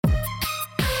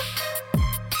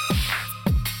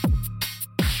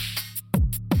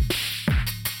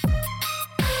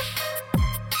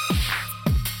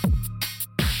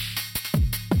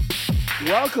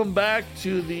Welcome back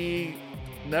to the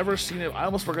Never Seen It. I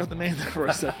almost forgot the name there for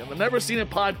a second. The Never Seen It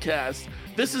podcast.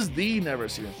 This is the Never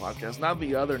Seen It podcast, not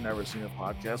the other Never Seen It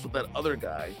podcast with that other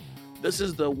guy. This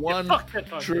is the one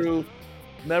true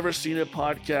Never Seen It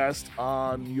podcast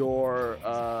on your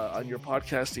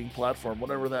podcasting platform,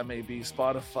 whatever that may be.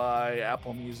 Spotify,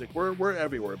 Apple Music. We're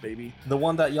everywhere, baby. The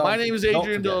one that y'all. My name is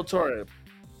Adrian De La Torre.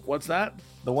 What's that?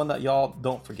 The one that y'all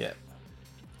don't forget.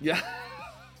 Yeah.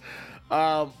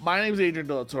 My name is Adrian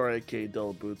De La Torre, aka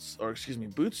Della Boots, or excuse me,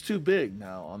 Boots Too Big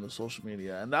now on the social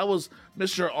media. And that was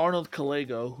Mr. Arnold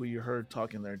Callego, who you heard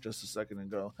talking there just a second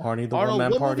ago. Arnold,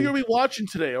 what movie are we watching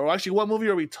today? Or actually, what movie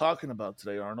are we talking about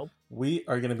today, Arnold? We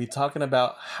are going to be talking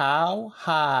about How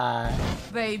High.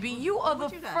 Baby, you are the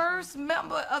first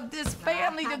member of this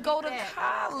family to go to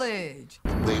college.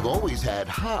 They've always had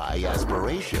high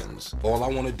aspirations. All I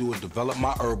want to do is develop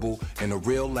my herbal in a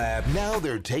real lab. Now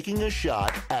they're taking a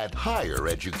shot at higher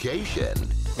education.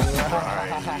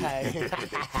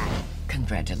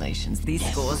 Congratulations. These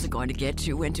scores are going to get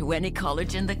you into any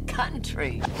college in the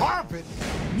country. Harvard,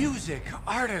 music,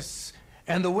 artists,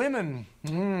 and the women.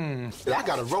 I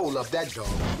got to roll up that dog.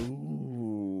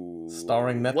 Ooh.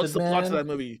 Starring Method What's the Man? plot to that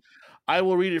movie? I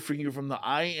will read it for you from the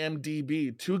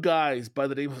IMDb. Two guys by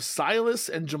the name of Silas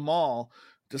and Jamal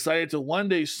decided to one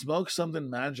day smoke something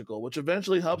magical, which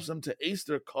eventually helps them to ace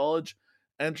their college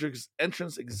entrance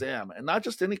exam. And not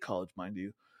just any college, mind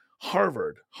you.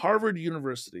 Harvard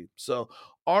University. So,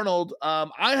 Arnold,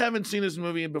 I haven't seen this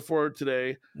movie before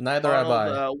today. Neither Arnold,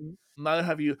 have I. Neither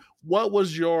have you. What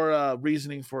was your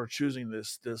reasoning for choosing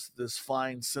this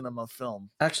fine cinema film?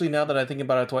 Actually, now that I think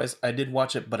about it twice, I did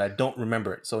watch it, but I don't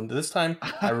remember it. So this time,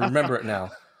 I remember it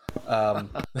now.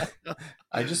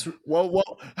 I just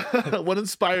what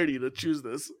inspired you to choose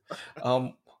this?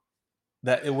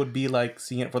 That it would be like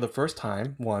seeing it for the first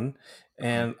time, one,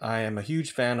 and I am a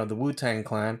huge fan of the Wu-Tang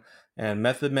Clan and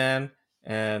Method Man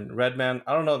and Redman.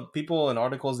 I don't know, people in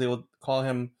articles, they would call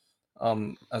him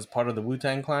as part of the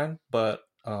Wu-Tang Clan, but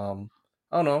I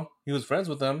don't know, he was friends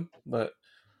with them, but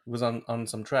he was on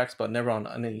some tracks, but never on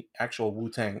any actual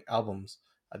Wu-Tang albums,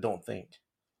 I don't think.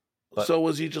 But, so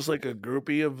was he just like a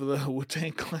groupie of the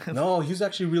Wu-Tang Clan? No, he's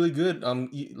actually really good.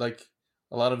 Like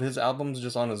a lot of his albums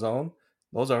just on his own.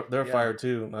 They're fire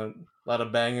too. A lot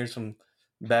of bangers from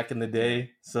back in the day.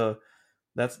 So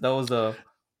that was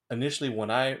initially when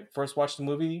I first watched the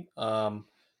movie.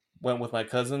 Went with my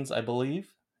cousins, I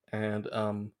believe, and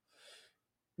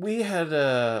we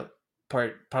had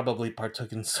probably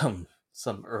partook in some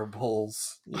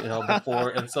herbals,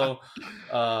 before, and so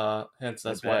hence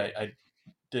that's why I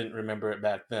didn't remember it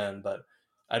back then. But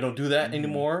I don't do that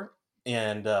anymore,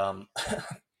 and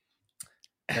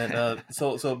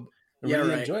so.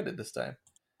 Really enjoyed it this time.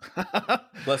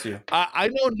 Bless you. I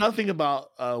know nothing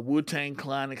about Wu-Tang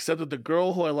Clan except that the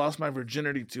girl who I lost my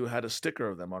virginity to had a sticker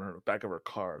of them on her back of her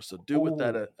car. So do with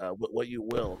that what you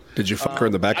will. Did you fuck her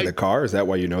in the back of the car? Is that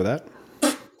why you know that?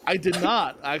 I did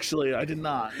not, actually. I did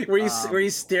not. Were you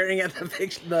staring at the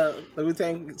picture, the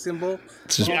Wu-Tang symbol?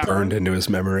 It's just burned into his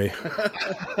memory.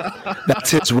 That's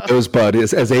his rosebud.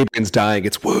 As Adrian's dying,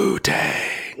 it's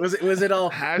Wu-Tang. Was it all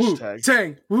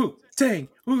hashtag Wu-Tang,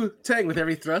 Wu-Tang with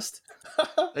every thrust?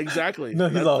 Exactly. No,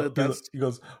 he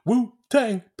goes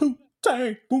Wu-Tang,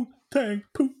 Poo-Tang, Wu-Tang,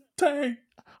 Poo-Tang.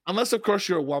 Unless, of course,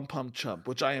 you're a one-pump chump,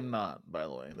 which I am not, by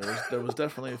the way. There was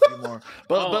definitely a few more.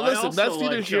 But listen, that's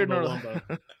neither here nor there.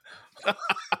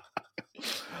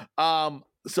 But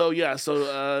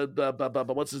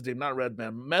what's his name? Not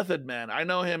Redman. Method Man. I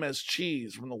know him as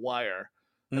Cheese from The Wire.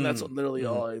 And that's literally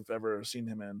all I've ever seen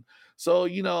him in. So,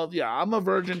 I'm a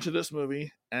virgin to this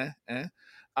movie. And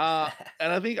I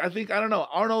think, I don't know.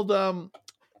 Arnold, I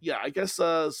guess,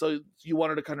 so you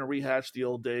wanted to kind of rehash the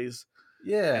old days.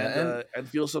 Yeah. And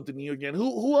feel something new again.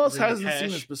 Who else hasn't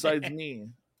seen this besides me?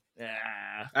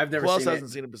 Yeah. I've never Who seen else it. hasn't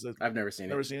seen it besides I've never seen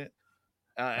Never it. seen it?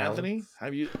 Anthony,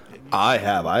 have you? I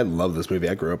have. I love this movie.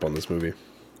 I grew up on this movie.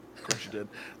 Of course you did.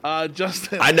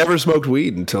 Justin. I never smoked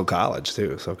weed until college,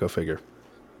 too, so go figure.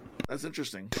 That's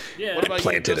interesting. Yeah, What about you,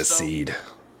 Planted a Justo? seed.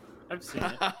 I've seen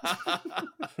it.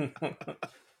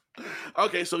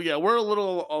 Okay, so we're a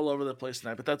little all over the place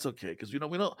tonight, but that's okay because we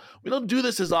don't do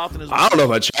this as often as we I don't know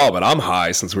about y'all, but I'm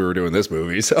high since we were doing this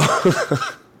movie, so.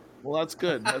 Well, that's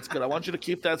good. That's good. I want you to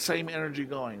keep that same energy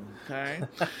going, okay?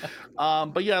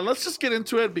 But let's just get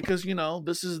into it because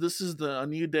this is a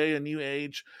new day, a new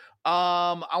age.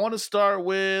 I want to start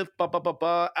with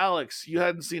Alex. You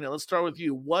hadn't seen it. Let's start with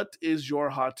you. What is your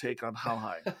hot take on How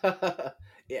High?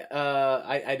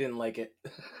 I didn't like it.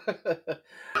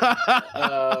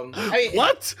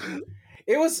 What?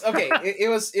 It was okay. It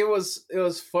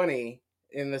was funny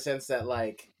in the sense that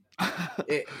like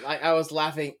I was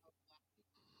laughing.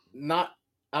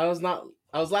 I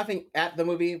was laughing at the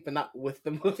movie, but not with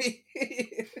the movie.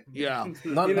 Yeah.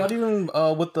 Not You know? not even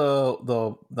with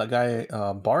the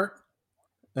guy Bart,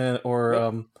 or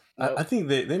Nope. I think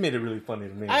they made it really funny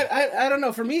to me. I don't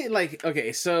know. For me, like,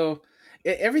 okay, so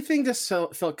everything just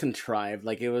felt contrived.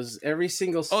 Like it was every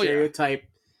single Oh, yeah. stereotype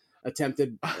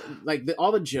attempted. Like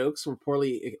all the jokes were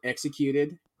poorly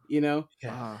executed. You know.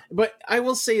 Uh-huh. But I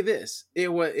will say this: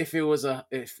 if it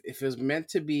was meant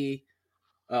to be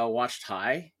watched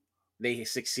high, they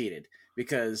succeeded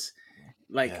because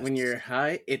like when Yes. you're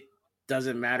high, it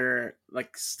doesn't matter.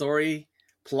 Like story,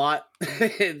 plot,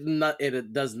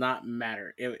 it does not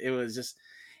matter. It was just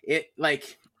it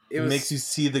like it It was makes you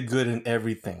see the good in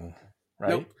everything,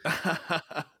 right?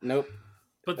 Nope.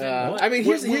 But then I mean,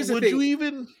 here's the would thing. you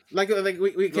even Like we Go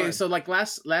okay, ahead. so like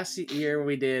last year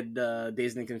we did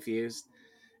Dazed and Confused.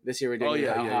 This year we're doing Oh,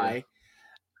 yeah, How yeah, yeah.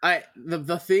 High.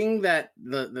 The thing that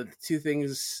the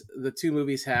two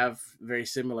movies have very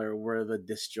similar were the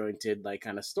disjointed like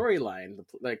kind of storyline.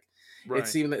 Like Right. it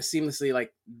seemed that seamlessly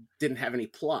like didn't have any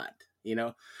plot, you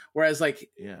know. Whereas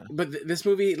like, Yeah. but this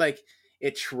movie like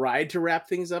it tried to wrap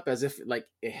things up as if like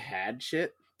it had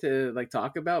shit to like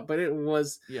talk about, but it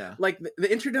was Yeah. like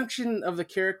the introduction of the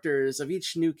characters of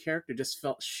each new character just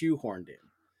felt shoehorned in,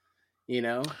 you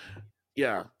know.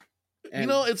 Yeah. And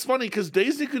It's funny because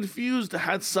Dazed and Confused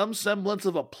had some semblance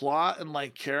of a plot and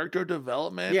like character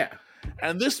development. yeah,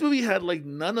 And this movie had like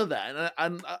none of that.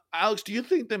 And Alex, do you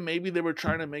think that maybe they were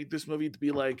trying to make this movie to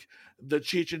be like the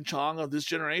Cheech and Chong of this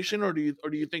generation, or do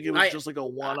you think it was just like a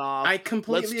one-off? I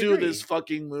completely Let's do agree. this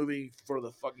fucking movie for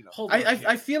the fucking. hold on.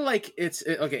 I feel like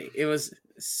okay. It was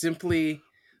simply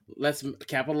let's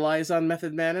capitalize on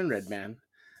Method Man and Redman.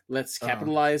 Let's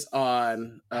capitalize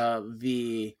on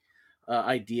the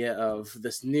idea of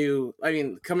this new. I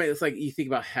mean, it's like you think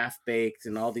about Half Baked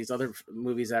and all these other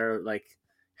movies that are like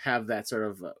have that sort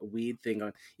of weed thing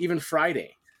on. Even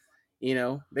Friday, you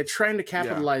know, they're trying to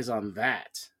capitalize on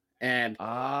that, and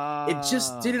it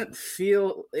just didn't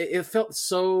feel. It felt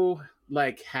so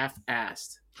like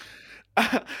half-assed.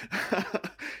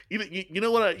 You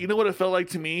know what it felt like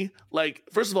to me? Like,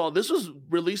 first of all, this was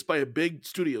released by a big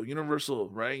studio, Universal,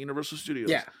 right? Universal Studios.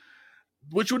 Yeah.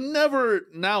 Which would never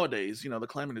nowadays, the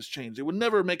climate has changed. They would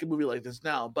never make a movie like this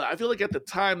now. But I feel like at the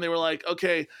time they were like,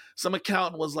 okay, some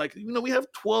accountant was like, we have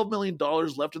 $12 million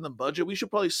left in the budget. We should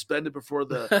probably spend it before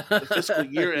the fiscal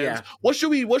year ends. Yeah. What should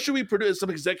we produce? Some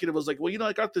executive was like, well,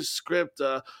 I got this script.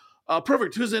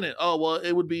 Perfect. Who's in it? Oh, well,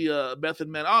 it would be Method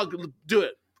Man. Oh, do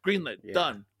it. Greenlit,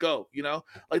 done, go.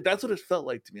 Like that's what it felt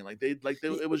like to me. Like they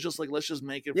it was just like, let's just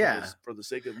make it for the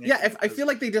sake of making it. I feel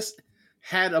like they just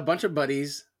had a bunch of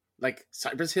buddies. Like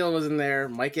Cypress Hill was in there,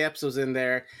 Mike Epps was in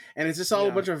there, and it's just all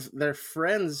a bunch of their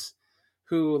friends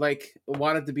who like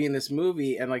wanted to be in this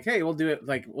movie and like, hey, we'll do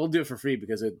it for free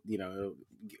because it it'll,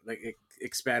 like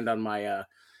expand on my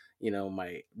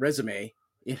my resume,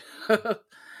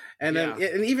 and then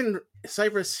and even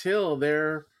Cypress Hill,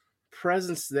 their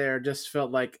presence there just felt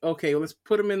like, okay, well, let's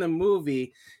put them in the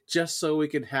movie just so we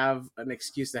could have an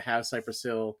excuse to have Cypress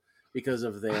Hill because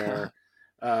of their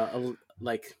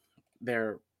like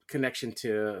their connection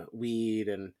to weed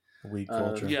and weed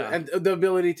culture, and the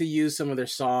ability to use some of their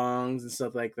songs and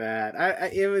stuff like that.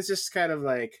 It was just kind of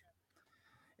like,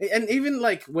 and even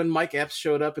like when Mike Epps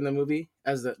showed up in the movie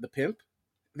as the pimp,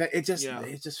 that it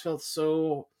just felt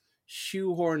so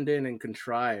shoehorned in and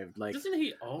contrived. Like, doesn't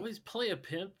he always play a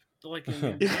pimp? Like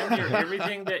in damn near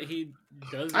everything that he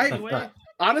does anyway?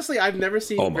 Honestly, I've never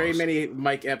seen very Almost. many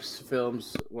Mike Epps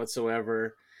films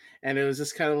whatsoever, and it was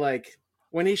just kind of like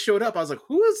when he showed up, I was like,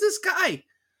 "Who is this guy?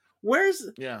 Where's?"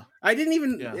 Yeah, I didn't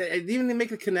even make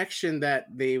the connection that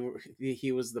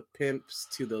he was the pimps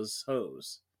to those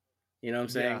hoes. You know what I'm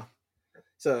saying? Yeah.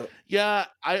 So yeah,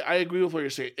 I agree with what you're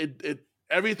saying. It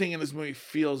everything in this movie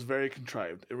feels very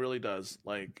contrived. It really does.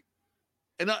 Like,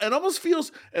 and it almost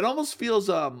feels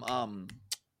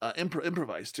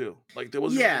improvised too. Like there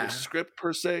wasn't really a script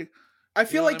per se. I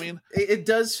feel like what I mean? it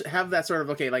does have that sort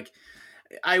of, okay, like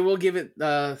I will give it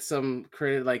some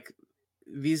credit. Like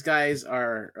these guys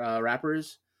are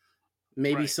rappers.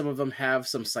 Maybe some of them have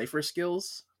some cipher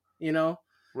skills,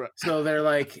 Right. So they're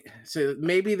like, so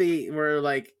maybe they were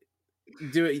like,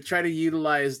 try to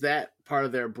utilize that part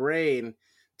of their brain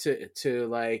to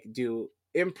like do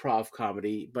improv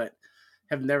comedy, but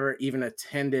have never even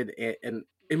attended an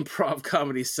improv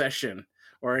comedy session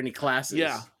or any classes.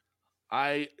 Yeah.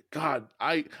 I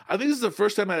think this is the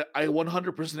first time I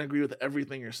 100% agree with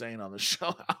everything you're saying on the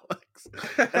show, Alex.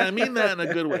 And I mean that in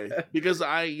a good way because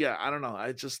I don't know.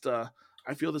 I just I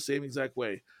feel the same exact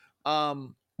way.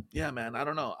 yeah, man, I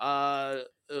don't know.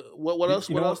 What else?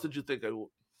 You What know else what? did you think? Go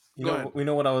You know, ahead. we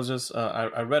know what I was just.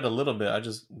 I read a little bit. I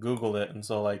just Googled it, and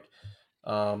so like,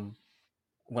 um,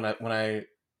 when I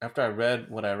after I read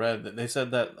what I read, they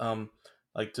said that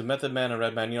like to Method Man and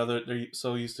Redman, you know, they're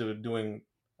so used to doing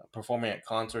performing at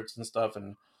concerts and stuff,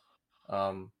 and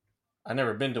um, I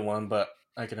never been to one, but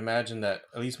I can imagine that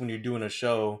at least when you're doing a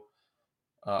show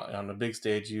on the big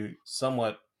stage, you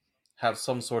somewhat have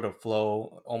some sort of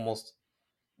flow, almost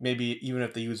maybe even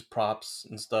if they use props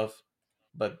and stuff,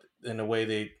 but in a way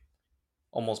they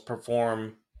almost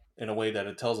perform in a way that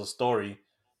it tells a story.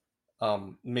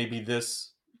 Maybe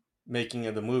this making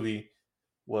of the movie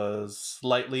was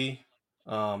slightly,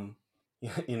 um,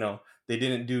 you know, they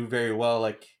didn't do very well,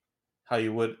 like how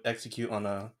you would execute on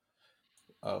a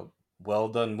well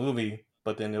done movie,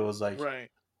 but then it was like, Right.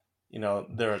 you know,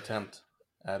 their attempt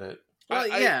at it. Well,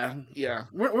 yeah, yeah.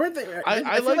 Weren't they?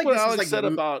 I feel like what this is Alex said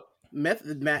about.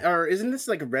 Method Man, or isn't this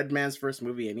like Red Man's first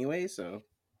movie anyway? So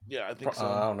Yeah, I think so.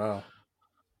 I don't know.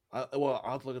 Well,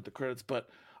 I'll have to look at the credits, but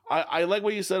I like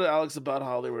what you said, Alex, about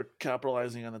how they were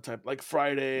capitalizing on the type like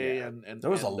Friday and there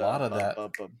was a lot of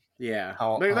that. Yeah,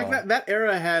 How, like that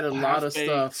era had a lot of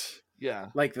Half-Baked, stuff. Yeah,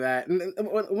 like that. And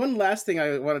one last thing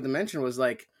I wanted to mention was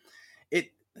like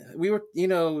it. We were, you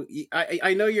know,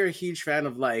 I know you're a huge fan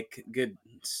of like good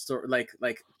story,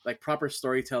 like proper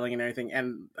storytelling and everything,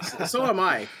 and so am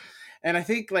I. And I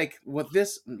think like what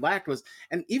this lacked was,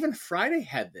 and even Friday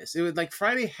had this. It was like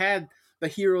Friday had the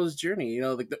hero's journey, you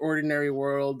know, like the ordinary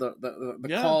world,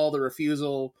 the call, the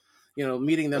refusal, you know,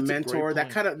 meeting the mentor, that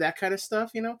kind of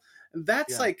stuff, you know. And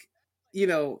that's like, you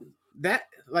know, that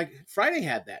like Friday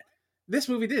had that. This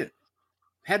movie didn't.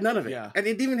 Had none of it. And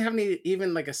it didn't have any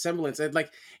even like a semblance. It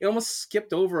almost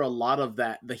skipped over a lot of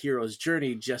that, the hero's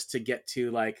journey, just to get to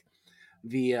like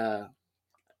the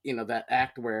you know, that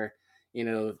act where, you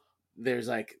know, there's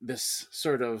like this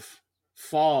sort of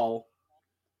fall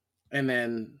and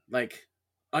then like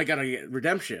I gotta get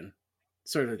redemption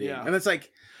sort of thing. And it's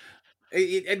like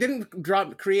it didn't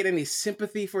create any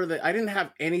sympathy for I didn't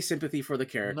have any sympathy for the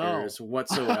characters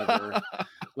whatsoever.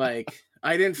 Like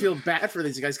I didn't feel bad for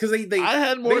these guys because I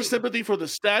had more sympathy for the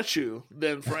statue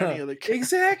than for any of the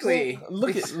characters. Exactly.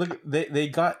 Well, look, they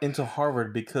got into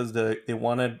Harvard because the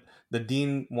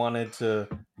dean wanted to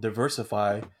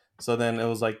diversify. So then it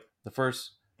was like the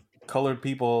first colored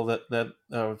people that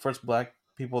first black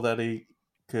people that he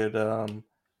could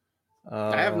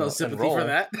I have no sympathy enroll. for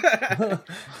that.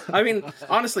 I mean,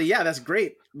 honestly, yeah, that's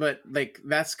great, but like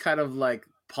that's kind of like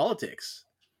politics.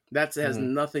 That has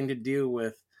nothing to do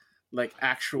with like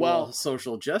actual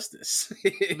social justice.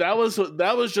 that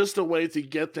was just a way to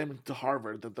get them to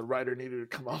Harvard that the writer needed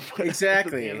to come up with.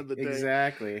 Exactly. At the end of the day.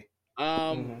 Exactly.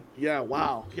 Yeah.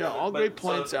 Wow. Yeah. All great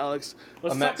points, Alex.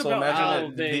 Let's talk about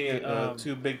how they being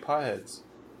two big potheads.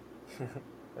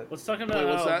 Let's talk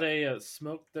about how they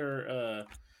smoked their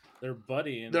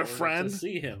buddy and their friend to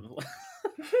see him.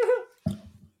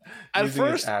 At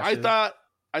first, I thought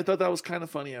that was kind of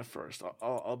funny. At first,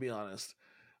 I'll be honest.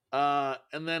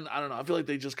 And then I don't know. I feel like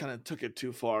they just kind of took it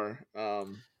too far.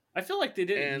 I feel like they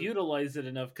didn't utilize it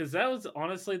enough because that was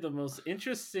honestly the most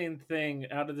interesting thing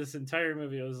out of this entire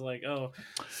movie. It was like, oh,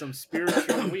 some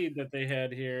spiritual weed that they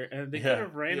had here, and they could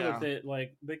have ran with it.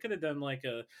 Like they could have done like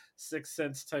a Sixth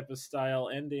Sense type of style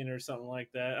ending or something like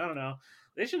that. I don't know.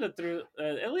 They should have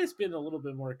at least been a little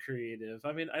bit more creative.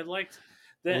 I mean, I liked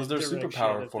that. It was their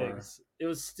superpower for things. It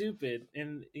was stupid,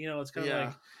 and you know, it's kind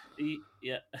of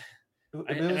like,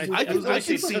 I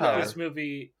can see this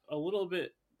movie a little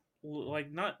bit.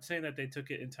 Like, not saying that they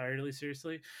took it entirely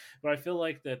seriously, but I feel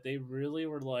like that they really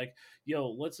were like, yo,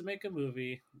 let's make a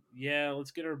movie. Yeah,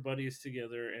 let's get our buddies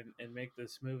together and make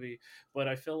this movie. But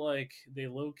I feel like they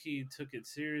low-key took it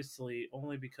seriously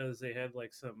only because they had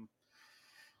like some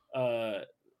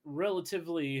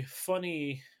relatively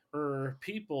funny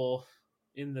people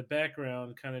in the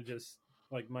background, kind of just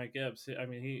like Mike Epps. I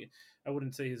mean, I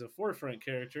wouldn't say he's a forefront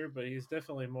character, but he's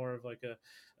definitely more of like a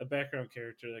background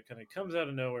character that kind of comes out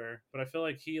of nowhere. But I feel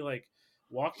like he like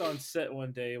walked on set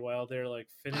one day while they're like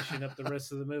finishing up the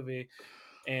rest of the movie,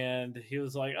 and he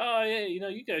was like, oh yeah, you know,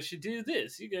 you guys should do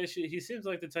this. You guys should. He seems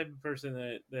like the type of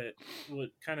person that would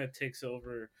kind of takes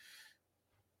over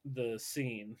the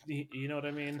scene. You know what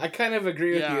I mean? I kind of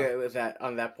agree with you with that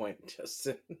on that point,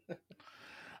 Justin.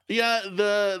 Yeah,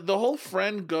 the whole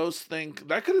friend ghost thing,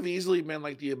 that could have easily been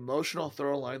like the emotional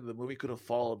throw line the movie could have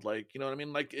followed. Like, you know what I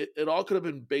mean? Like it all could have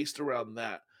been based around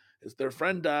that. Is their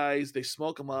friend dies, they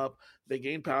smoke him up, they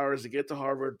gain powers, they get to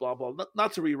Harvard, blah blah.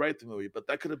 Not to rewrite the movie, but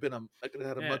that could have had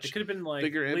a much it could have been like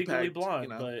bigger Legally impact. Blonde, You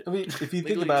know? but I mean, if you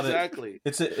think about it,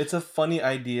 it's a funny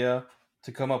idea,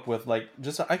 to come up with like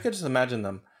I could just imagine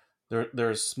them.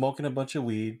 They're smoking a bunch of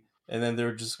weed, and then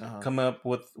they're just coming up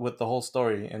with the whole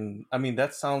story. And I mean,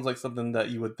 that sounds like something that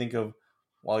you would think of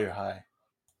while you're high.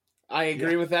 I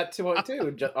agree with that too,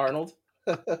 Arnold.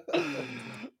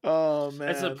 Oh man!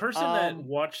 As a person that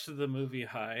watched the movie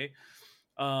high,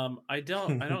 I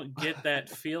don't get that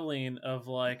feeling of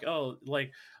like,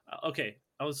 okay,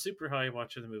 I was super high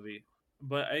watching the movie,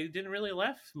 but I didn't really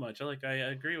laugh much. I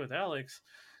agree with Alex.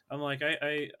 I'm like,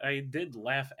 I did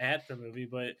laugh at the movie,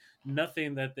 but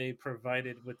nothing that they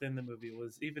provided within the movie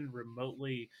was even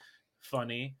remotely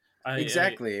funny.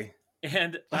 Exactly.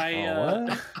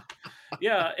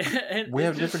 Yeah, and we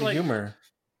have different humor.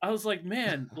 I was like,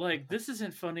 man, like this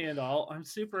isn't funny at all. I'm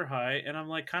super high, and I'm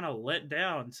like kind of let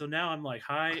down. So now I'm like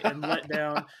high and let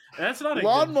down. And that's not a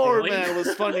Lawnmower good Man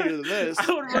was funnier than this.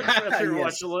 I would much rather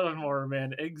watch Lawnmower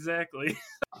Man. Exactly.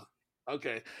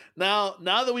 Okay, now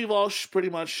that we've all pretty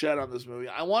much shed on this movie,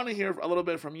 I want to hear a little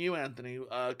bit from you, Anthony,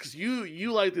 because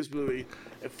you like this movie.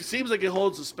 It seems like it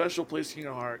holds a special place in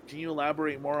your heart. Can you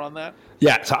elaborate more on that?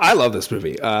 Yeah, so I love this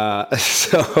movie.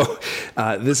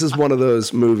 This is one of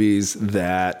those movies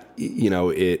that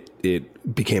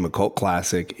it became a cult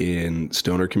classic in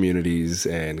stoner communities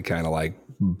and kind of like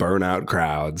burnout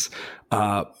crowds,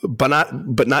 but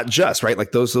not just right.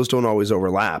 Like those don't always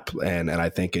overlap, and I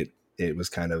think it was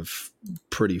kind of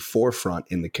pretty forefront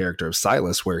in the character of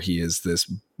Silas, where he is this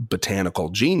botanical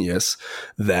genius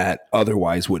that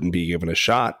otherwise wouldn't be given a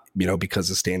shot, because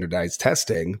of standardized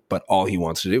testing. But all he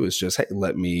wants to do is just, hey,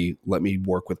 let me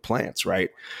work with plants,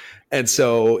 right? And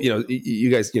so, you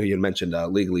guys, you mentioned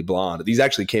Legally Blonde. These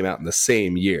actually came out in the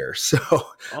same year. So,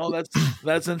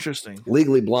 that's interesting.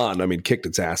 Legally Blonde, I mean, kicked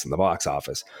its ass in the box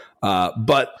office.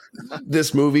 But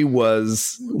this movie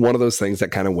was one of those things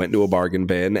that kind of went into a bargain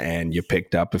bin and you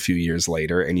picked up a few years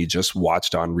later and you just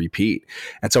watched on repeat.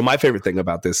 And so my favorite thing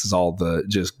about this is all the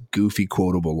just goofy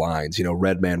quotable lines,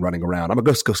 Redman running around. I'm a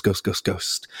ghost, ghost, ghost, ghost,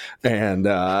 ghost. And,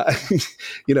 like,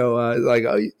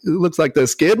 oh, it looks like the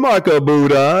skid mark of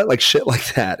Buddha. Like shit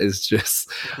like that is just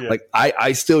like,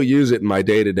 I still use it in my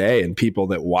day to day, and people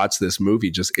that watch this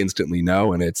movie just instantly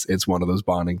know. And it's one of those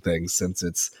bonding things, since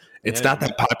it's not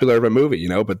that popular of a movie,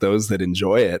 but those that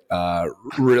enjoy it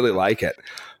really like it.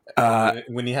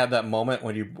 When you have that moment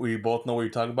when you both know what you're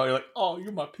talking about, you're like, oh,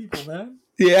 you're my people, man.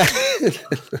 Yeah.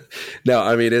 No,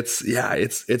 I mean,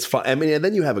 it's fun. I mean, and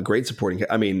then you have a great supporting, a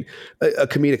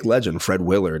comedic legend, Fred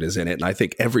Willard, is in it. And I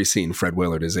think every scene Fred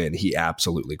Willard is in, he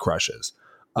absolutely crushes.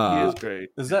 He is great.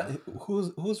 Is that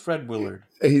who's Fred Willard?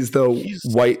 He's the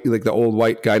white, like the old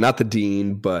white guy, not the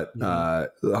dean, but he's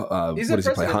what does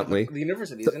he play? Huntley, the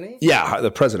university, isn't he? Yeah, the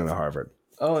president of Harvard.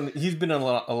 Oh, and he's been in a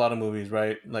lot of movies,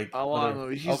 right? Like a lot of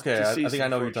movies. He's okay, deceased, I think I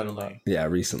know what you're talking about. Yeah,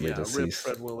 recently Rip deceased.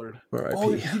 Fred Willard. R.I.P.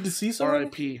 Oh, he deceased already?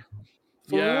 R.I.P.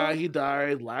 Yeah, he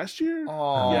died last year.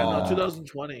 Oh, yeah, no,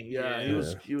 2020. Yeah, he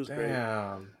was great.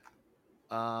 Damn.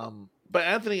 But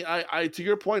Anthony, I to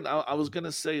your point, I was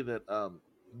gonna say that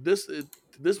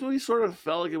this movie sort of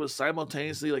felt like it was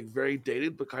simultaneously like very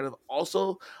dated, but kind of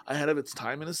also ahead of its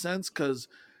time in a sense, because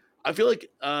I feel like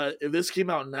if this came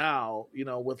out now,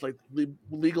 with like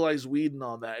legalized weed and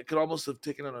all that, it could almost have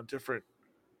taken on a different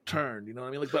turn. You know what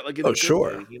I mean? Like, but like in a good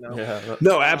way, Yeah.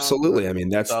 No, absolutely. I mean,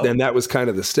 that was kind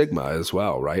of the stigma as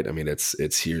well, right? I mean,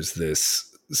 it's here's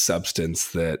this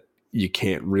substance that you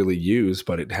can't really use,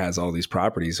 but it has all these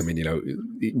properties. I mean,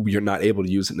 you're not able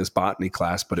to use it in this botany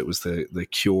class, but it was the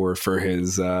cure for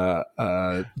his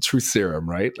truth serum,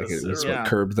 right? Like it was what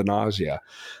curbed the nausea.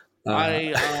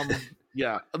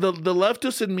 Yeah, the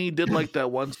leftist in me did like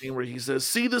that one scene where he says,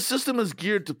 "See, the system is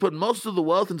geared to put most of the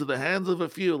wealth into the hands of a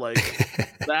few." Like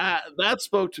that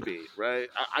spoke to me, right?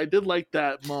 I did like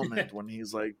that moment when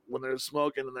he's like, when they're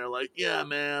smoking and they're like, "Yeah,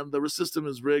 man, the system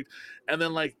is rigged," and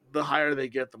then like the higher they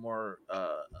get, the more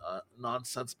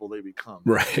nonsensical they become.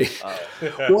 Right.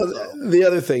 Well, the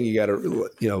other thing you got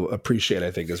to appreciate,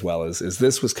 I think, as well is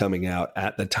this was coming out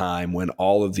at the time when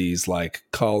all of these like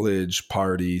college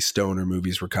party stoner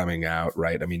movies were coming out.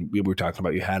 Right. I mean, we were talking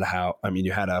about you had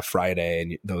a Friday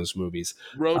and those movies.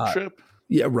 Road Trip.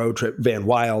 Yeah, Road Trip, Van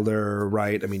Wilder,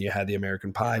 right? I mean, you had the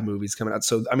American Pie movies coming out.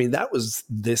 So, I mean, that was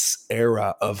this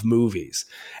era of movies.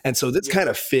 And so this kind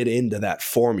of fit into that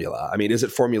formula. I mean, is it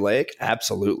formulaic?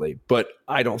 Absolutely. But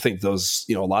I don't think those,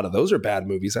 a lot of those are bad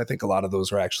movies. I think a lot of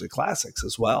those are actually classics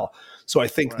as well. So I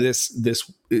think this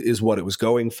is what it was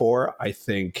going for. I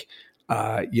think,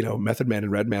 Method Man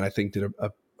and Redman, I think, did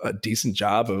a decent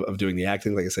job of doing the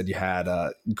acting. Like I said, you had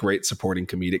a great supporting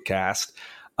comedic cast.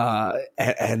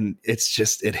 And it's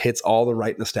just, it hits all the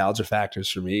right nostalgia factors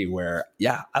for me where,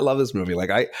 I love this movie.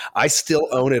 Like I still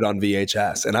own it on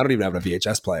VHS, and I don't even have a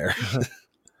VHS player.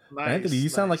 Anthony, you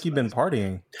sound like you've been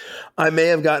partying. I may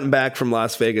have gotten back from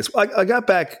Las Vegas. I got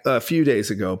back a few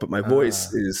days ago, but my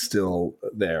voice is still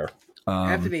there.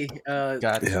 Anthony,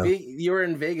 Gotcha. you were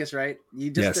in Vegas, right?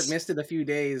 You just Yes. missed it a few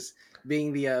days.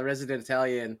 Being the resident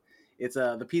Italian, it's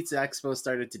the Pizza Expo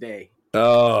started today.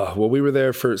 Oh, well, we were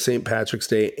there for St. Patrick's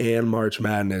Day and March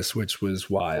Madness, which was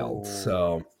wild.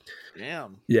 So,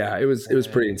 Damn. yeah, it was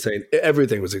pretty insane.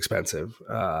 Everything was expensive,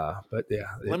 but yeah.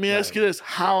 Let me ask you this: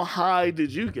 how high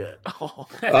did you get?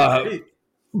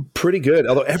 Pretty good.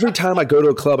 Although every time I go to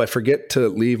a club, I forget to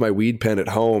leave my weed pen at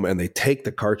home, and they take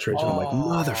the cartridge, and I'm like,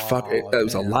 motherfucker! It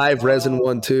was a live resin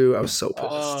one too. I was so pissed.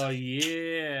 Oh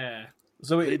yeah.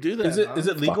 So wait, They do that, Is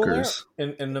it legal there Fuckers.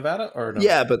 in Nevada or no?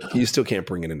 Yeah, but you still can't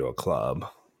bring it into a club,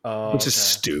 which is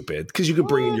stupid because you could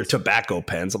bring in your tobacco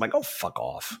pens. I'm like, oh, fuck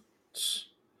off.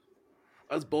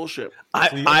 That's bullshit.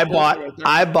 I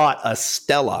bought a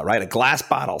Stella, right? A glass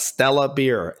bottle, Stella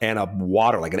beer, and a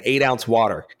water, like an 8-ounce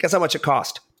water. Guess how much it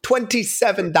cost?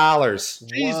 $27.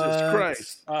 Jesus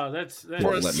Christ. Oh, that's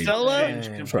For a Stella? strange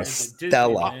compared For a to Disney,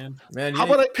 Stella. man. How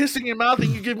about I piss in your mouth and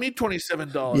you give me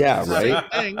 $27? Yeah, It's the right?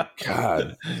 same thing.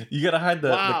 God. You gotta hide the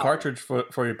Wow. cartridge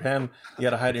for your pen. You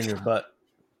gotta hide it in your butt.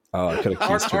 Oh, I could have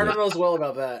keistered Arnold it. knows well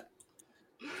about that.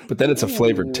 But then it's a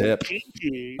flavored tip.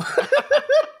 Kinky.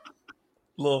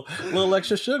 Little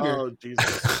extra sugar. Oh,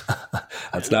 Jesus.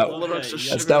 That's not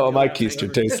what my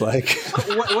keister tastes like.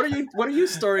 What are you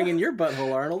storing in your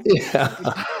butthole, Arnold? Yeah.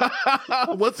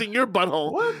 What's in your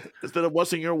butthole? What? Instead of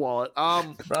what's in your wallet.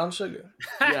 Brown sugar.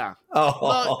 Yeah.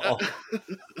 Oh.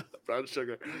 Brown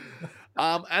sugar.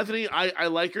 Anthony, I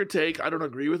like your take. I don't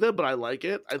agree with it, but I like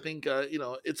it. I think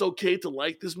it's okay to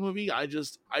like this movie. I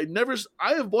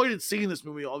avoided seeing this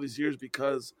movie all these years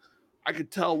because I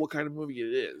could tell what kind of movie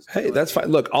it is. Hey, that's fine.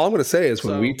 Look, all I'm going to say is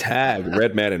when we tag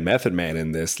Redman and Method Man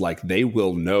in this, like they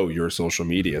will know your social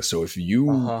media. So if you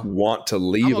want to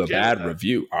leave I'm a okay bad with that.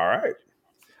 review, all right.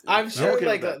 I'm sure okay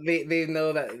like with they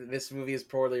know that this movie is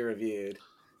poorly reviewed.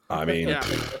 I mean, Yeah.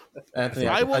 Anthony,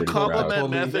 I will pretty compliment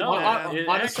proud. Method No, Man. it Honestly,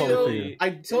 actually though, is-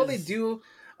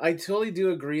 I totally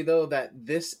do agree though that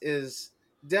this is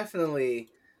definitely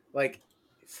like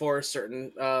for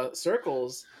certain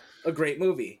circles a great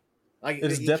movie. Like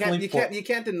It's you definitely you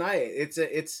can't deny it.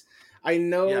 It's I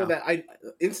know Yeah. that I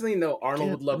instantly know Arnold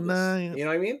Can't would love deny this. it. You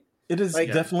know what I mean? It is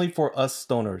Like- definitely for us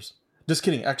stoners. Just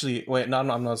kidding. Actually, wait, no, I'm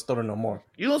not a stoner no more.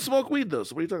 You don't smoke weed though,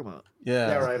 so what are you talking about? Yeah.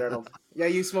 Yeah, right, Arnold. Yeah,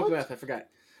 you smoke meth. I forgot.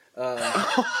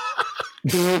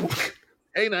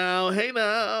 Hey now.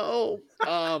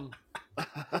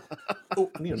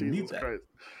 Oh, I need to mute Jesus that. Christ.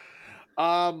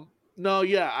 No,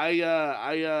 yeah,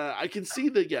 I can see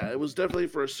that. Yeah, it was definitely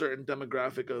for a certain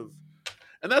demographic of,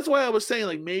 and that's why I was saying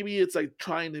like maybe it's like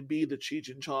trying to be the Cheech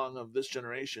and Chong of this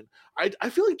generation. I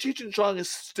feel like Cheech and Chong is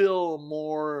still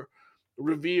more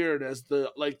revered as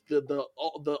the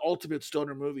ultimate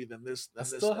stoner movie than this. I Than this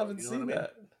still stuff, haven't you know what I seen mean?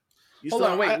 that. You Hold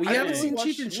still- on, wait, I- you I haven't didn't seen watch-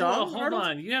 Cheech and Well, Chong? hold Arnold?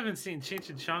 on, you haven't seen Cheech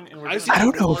and Chong, and we're I've doing seen- I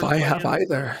don't know one if I have fucking-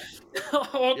 either.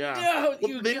 Oh Yeah. no, Well,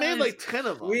 you they made guys. like 10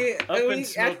 of them. We Up we in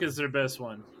Smoke is their best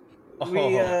one.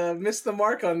 missed the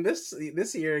mark on this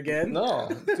year again. No,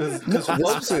 because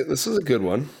This is a good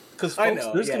one. folks, I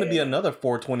know, there's yeah, going to be yeah. another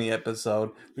 420 episode.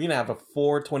 We're going to have a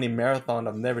 420 marathon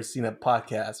of Never Seen a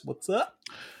Podcast. What's up?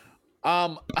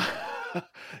 One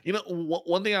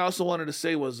thing I also wanted to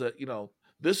say was that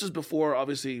this is before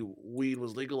obviously weed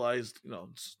was legalized,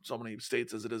 so many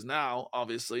states as it is now,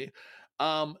 obviously.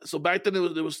 So back then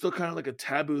it was still kind of like a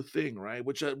taboo thing, right?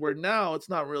 Which where now it's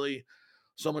not really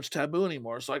so much taboo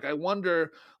anymore. So like I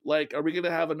wonder, like, are we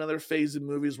gonna have another phase in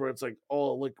movies where it's like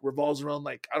like revolves around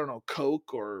like I don't know,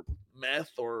 coke or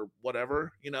meth or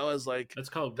whatever, as like That's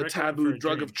called the Requiem for taboo a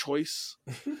drug Dream. of choice.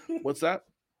 What's that?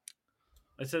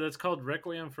 I said that's called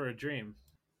Requiem for a Dream.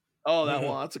 Oh,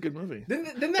 that's a good movie.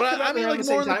 Didn't that But come out I mean, around like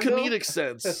the more same in the time, though? comedic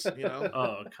sense,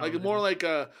 Oh, like more like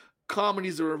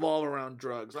comedies that revolve around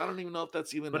drugs. I don't even know if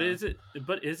that's even. But is it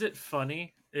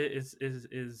funny? Is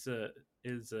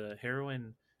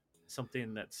heroin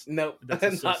something that's No,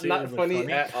 that's not associated with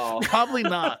funny at all. Probably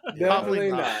not. Probably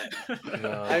Definitely not. not.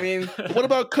 No. I mean, What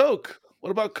about Coke? What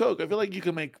about Coke? I feel like you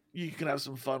can have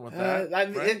some fun with that.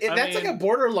 right? that's like a mean-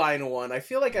 borderline one. I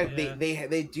feel like Yeah.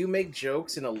 they do make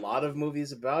jokes in a lot of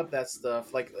movies about that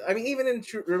stuff. Like, I mean, even in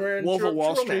Wolf of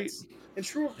Wall Street? Romance. In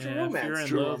True Yeah, if Romance, you're in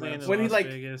True Loathing Romance. in when Las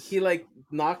Vegas. he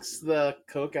knocks the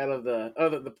coke out of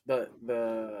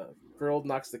the girl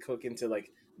knocks the coke into like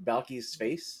Balky's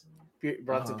face,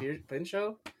 Bronson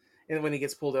Pinchot, and when he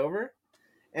gets pulled over,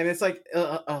 and it's like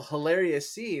a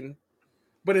hilarious scene,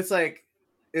 but it's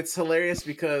hilarious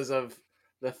because of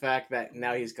the fact that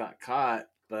now he's got caught,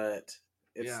 but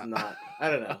it's Yeah. not. I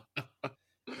don't know.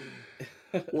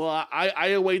 Well, I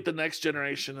await the next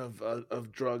generation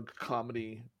of drug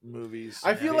comedy movies.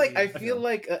 I feel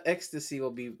like Ecstasy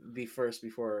will be first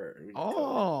before.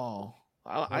 Oh,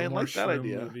 I More like that shroom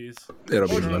idea. movies. It'll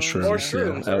be Mushrooms,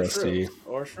 mushrooms, yeah, LSD.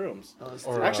 or shrooms.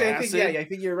 Or, Actually, I acid?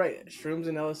 think you're right. Shrooms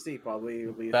and LSD probably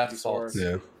will be Bath before. salts.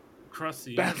 Yeah. Across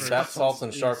the Bath universe. Bath salts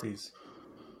and is- Sharpies.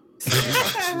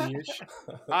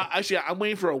 Actually, I'm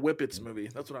waiting for a Whippets movie.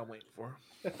 That's what I'm waiting for.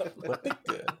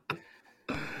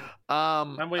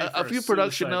 I'm waiting for a few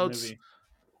production suicide notes movie.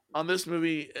 on this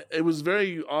movie. It was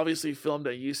very obviously filmed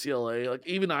at UCLA. Like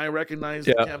even I recognized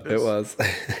the Yeah, campus. it was.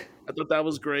 I thought that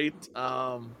was great.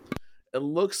 It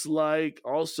looks like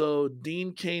also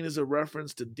Dean Cain is a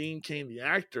reference to Dean Cain, the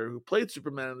actor who played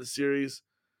Superman in the series.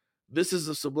 This is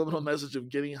a subliminal message of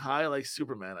getting high like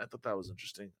Superman. I thought that was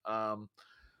interesting.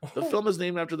 The film is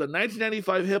named after the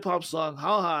 1995 hip hop song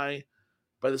 "How High"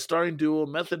 by the starring duo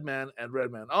Method Man and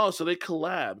Redman. Oh, so they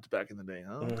collabed back in the day,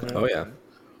 huh? Okay. Oh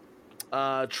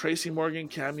yeah. Tracy Morgan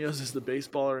cameos as the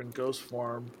baseballer in Ghost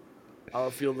form.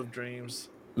 Our Field of Dreams.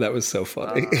 That was so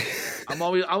funny. I'm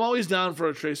always down for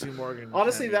a Tracy Morgan.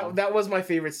 Honestly, cameo. that was my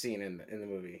favorite scene in the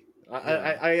movie.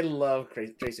 I love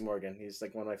Tracy Morgan. He's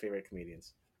like one of my favorite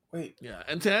comedians. Wait, Yeah,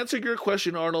 and to answer your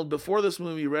question, Arnold, before this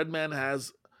movie, Redman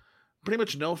has pretty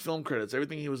much no film credits.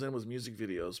 Everything he was in was music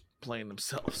videos playing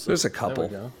himself. So There's a there we couple.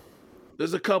 go.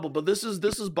 there's a couple, but this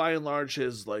is by and large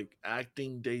his like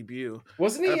acting debut.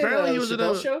 Wasn't he And in apparently the he was in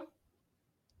Chappelle a- Show?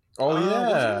 Oh Was he in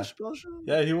yeah, a Chappelle Show?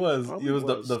 yeah, he was. Probably He was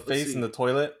was. the Let's face see. in the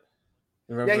toilet.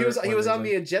 Remember Yeah, he was when on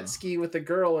there's the jet ski with the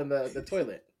girl in the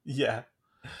toilet. Yeah,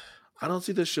 I don't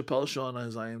see the Chappelle Show on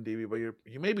his IMDb, but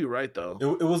you may be right though.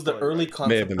 it was the Right, early right. concept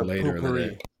May have been of later in the Poopery.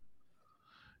 day.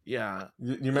 Yeah,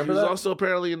 You he remember was that? also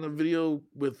apparently in the video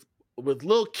with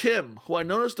Lil Kim, who I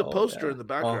noticed a Oh, poster yeah. in the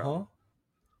background. Uh-huh.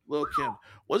 Lil Kim,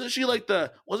 wasn't she like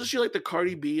the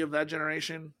Cardi B of that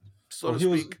generation, so Oh, to he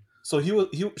was. speak? So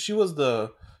she was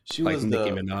the Like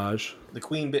Nicki Minaj. the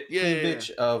queen Yeah,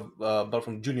 bitch of but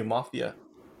from Junior Mafia.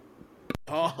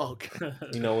 Oh, okay.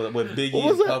 You know, with Biggie What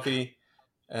was and that? Puffy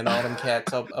and all them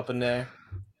cats up in there.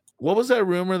 What was that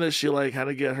rumor that she like had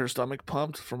to get her stomach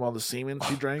pumped from all the semen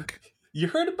she drank? You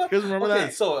heard about? You guys remember okay,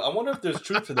 that? so I wonder if there's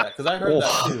truth to that because I heard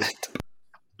that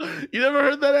too. You never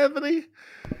heard that, Anthony?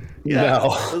 No.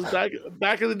 It was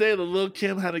back in the day. The Lil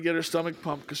Kim had to get her stomach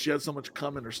pumped because she had so much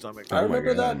cum in her stomach. I Oh my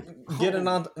remember God. that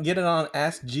getting on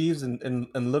Ask Jeeves and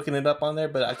looking it up on there,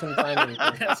 but I couldn't find anything.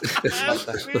 about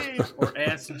that. Or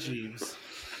Ass Jeeves.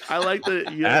 I like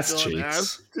that. You Ass going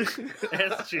cheeks.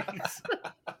 Ass Jeeves.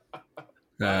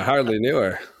 I hardly knew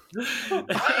her.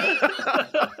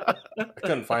 I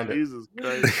couldn't find it. Jesus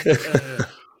Christ!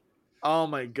 Oh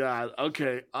my God.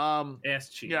 Okay. Ass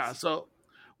cheeks. Yeah. So,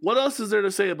 what else is there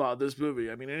to say about this movie?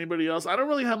 I mean, anybody else? I don't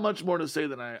really have much more to say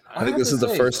than I I think have this to is the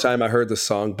say, first time I heard the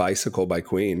song "Bicycle" by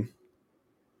Queen.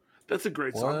 That's a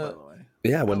great song, by What? the way.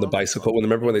 Yeah, when the bicycle.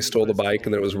 Remember when they stole the bike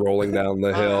and then it was rolling down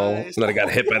the hill, and then I got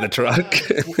hit by the truck.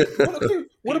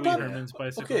 What Pee-wee about Herman's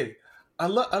bicycle. okay? I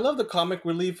love the comic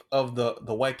relief of the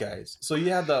white guys. So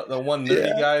you had the one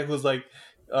nerdy guy who's like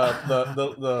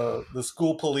the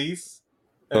school police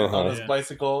on his Yeah.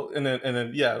 bicycle, and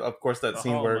then yeah, of course that The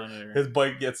scene hall where monitor. his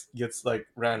bike gets like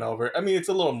ran over. I mean, it's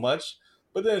a little much,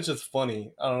 but then it's just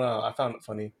funny. I don't know. I found it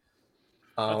funny.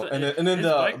 And then his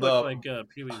the bike the looked like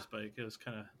Pee-wee's bike. It was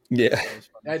kind of Yeah.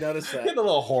 I noticed he that. had a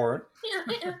little horn.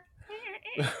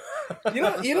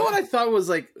 You know what I thought was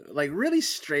like really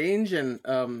strange, and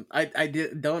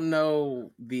don't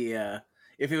know the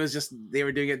if it was just they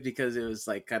were doing it because it was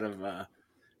like kind of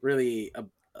really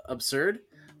absurd,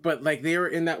 but like they were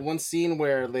in that one scene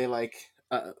where they like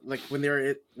when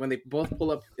they both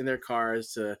pull up in their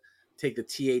cars to take the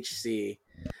THC,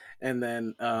 and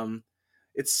then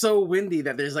it's so windy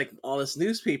that there's like all this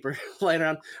newspaper flying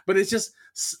around, but it's just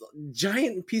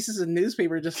giant pieces of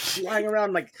newspaper just flying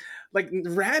around like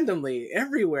randomly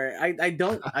everywhere. I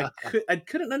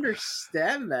couldn't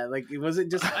understand that. Like, was it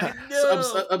just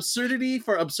absurdity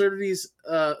for absurdity's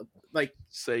like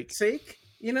sake?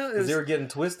 You know, it 'Cause was, they were getting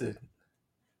twisted.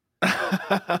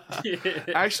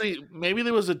 Actually, maybe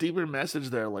there was a deeper message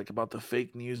there, like about the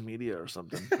fake news media or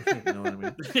something. You know what I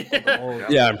mean? Oh,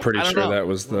 Yeah, I'm pretty I don't sure know. that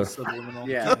was the.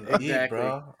 yeah, Indeed, exactly.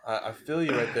 bro. I feel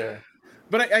you right there.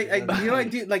 But I you know, I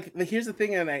do like. Here's the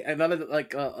thing, and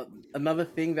another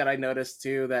thing that I noticed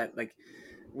too, that like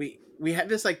we had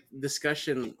this like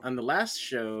discussion on the last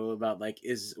show about like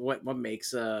is what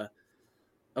makes a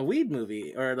weed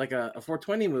movie or like a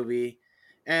 420 movie,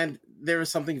 and there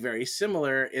was something very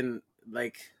similar in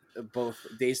like both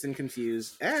Dazed and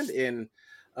Confused and in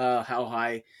how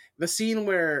high. The scene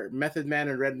where Method Man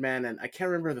and Redman and I can't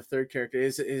remember the third character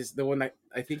is the one that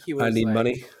I think he was. I Need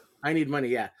Money. I Need Money.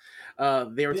 Yeah,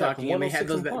 they were talking and they had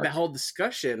that whole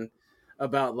discussion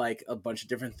about like a bunch of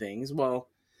different things. Well,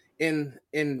 in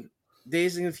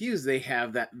Dazed and Confused, they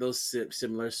have those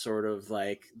similar sort of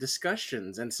like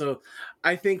discussions, and so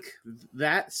I think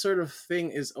that sort of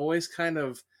thing is always kind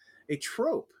of a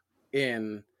trope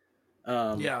in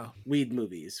weed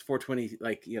movies. 420,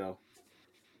 like you're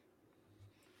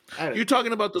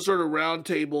talking about the sort of round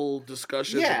table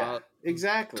discussions about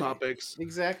exactly topics.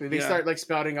 Exactly. They start like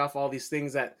spouting off all these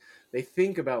things that they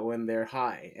think about when they're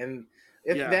high, and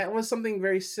that was something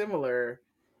very similar.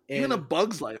 Even A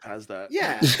Bug's Life has that.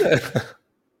 Yeah.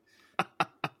 I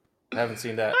haven't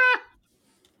seen that.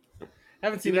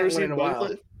 Haven't seen that one in a while.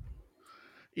 Life?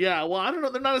 Yeah, well, I don't know.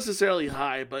 They're not necessarily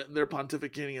high, but they're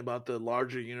pontificating about the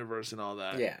larger universe and all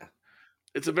that. Yeah.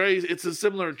 It's a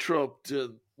similar trope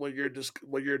to what you're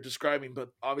describing, but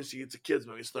obviously it's a kids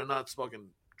movie, so they're not smoking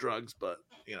drugs, but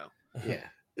yeah,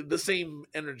 the same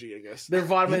energy, I guess. They're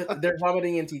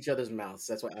vomiting into each other's mouths.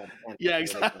 That's what.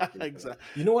 Exactly.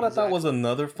 You know what I thought was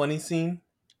another funny scene?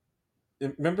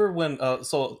 Remember when?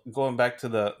 So going back to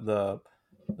the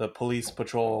police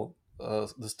patrol,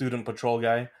 the student patrol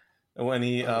guy, when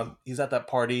he's at that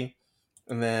party,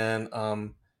 and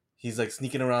then he's like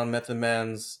sneaking around Method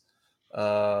Man's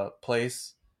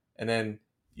place, and then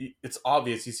it's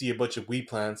obvious you see a bunch of weed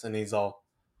plants, and he's all,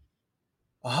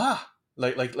 aha!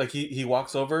 Like he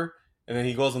walks over, and then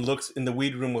he goes and looks in the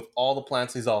weed room with all the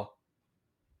plants. He's all,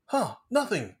 huh,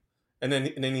 nothing. And then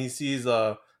he sees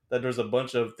that there's a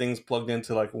bunch of things plugged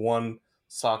into like one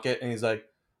socket, and he's like,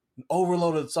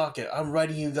 overloaded socket. I'm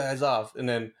writing you guys off, and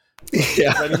then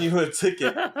writing you a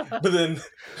ticket. But then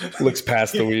looks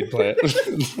past the weed plant.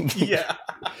 Yeah.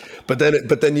 But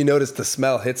then you notice the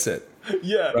smell hits it.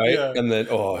 Yeah. Right. Yeah. And then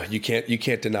you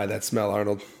can't deny that smell,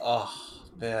 Arnold. Oh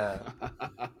man.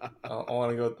 I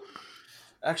want to go.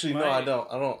 Actually, no, I don't.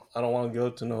 I don't want to go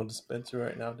to no dispensary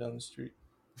right now down the street.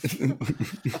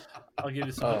 I'll give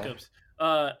you some hookups.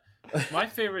 My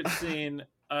favorite scene,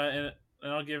 and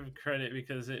I'll give credit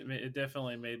because it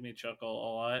definitely made me chuckle a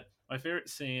lot. My favorite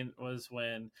scene was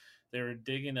when they were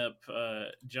digging up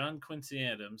John Quincy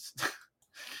Adams.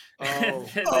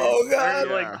 Oh God!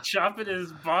 Like chopping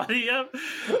his body up,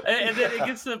 and then it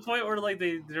gets to the point where like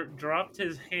they dropped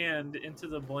his hand into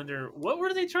the blender. What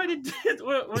were they trying to do?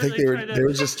 I think they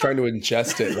were just trying to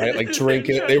ingest it, right? Like drink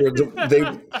it.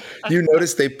 You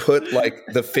notice they put like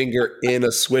the finger in a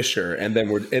swisher, and then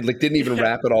didn't even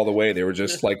wrap it all the way. They were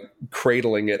just like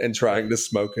cradling it and trying to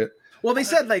smoke it. Well, they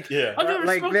said like, I've never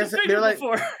like smoked a finger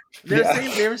before.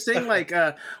 They were saying like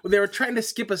they were trying to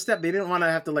skip a step. They didn't want to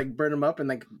have to like burn them up and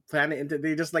like plan it into.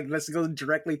 They just like, let's go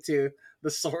directly to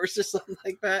the source or something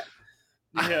like that.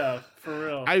 Yeah, for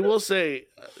real. I will say,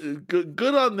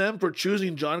 good on them for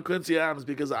choosing John Quincy Adams,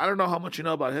 because I don't know how much you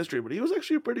know about history, but he was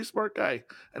actually a pretty smart guy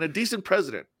and a decent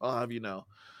president. I'll have you know.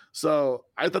 So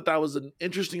I thought that was an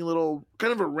interesting little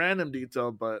kind of a random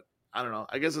detail, but I don't know.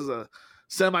 I guess as a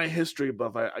semi-history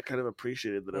buff, I kind of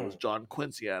appreciated that it was John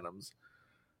Quincy Adams,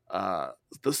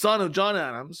 the son of John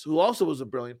Adams, who also was a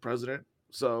brilliant president.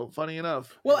 So funny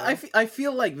enough. Well, I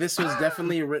feel like this was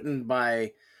definitely written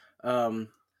by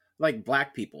like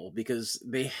black people, because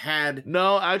they had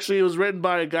actually it was written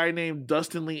by a guy named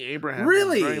Dustin Lee Abraham.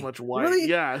 Really, very much white. Really?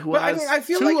 Yeah, who but has I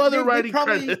feel two like other they writing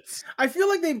probably, credits. I feel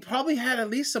like they probably had at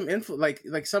least some info,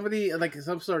 like somebody like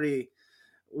some sort of.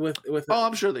 With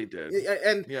I'm sure they did,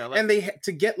 and they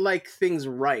to get like things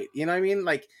right, you know what I mean?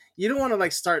 Like you don't want to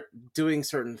like start doing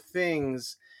certain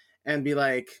things and be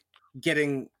like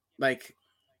getting like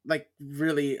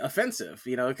really offensive,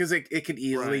 you know, because it could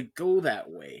easily go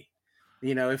that way,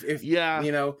 you know. If you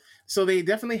know, so they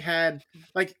definitely had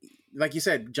like you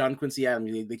said, John Quincy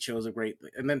Adams. They chose a great,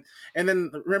 and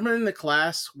then remember in the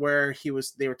class where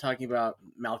they were talking about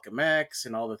Malcolm X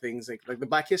and all the things like the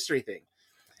Black History thing.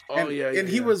 And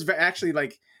he was actually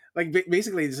like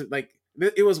basically like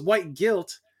it was white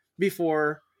guilt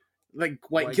before like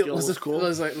white guilt was cool.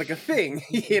 Was like a thing,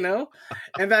 you know.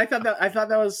 And I thought that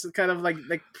was kind of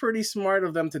like pretty smart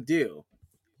of them to do.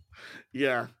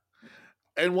 Yeah,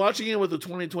 and watching it with the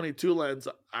 2022 lens,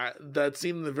 that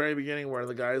scene in the very beginning where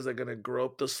the guy's like gonna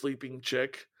grope the sleeping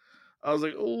chick. I was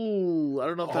like, "Ooh, I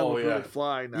don't know if that would really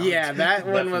fly now." Yeah, that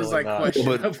one was like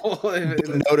questionable. But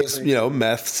notice, you know,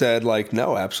 Meth said like,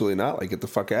 "No, absolutely not. Like, get the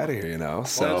fuck out of here." You know.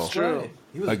 So that's true.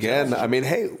 Again, I mean,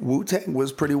 hey, Wu-Tang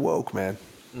was pretty woke, man.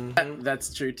 Mm-hmm.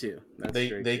 That's true too.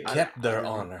 They kept their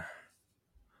honor.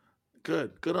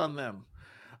 Good on them.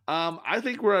 I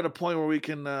think we're at a point where we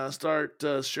can start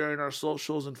sharing our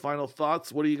socials and final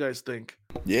thoughts. What do you guys think?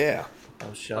 Yeah.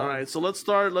 All right, so let's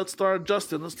start.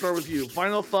 Justin, let's start with you.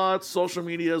 Final thoughts, social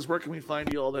medias, where can we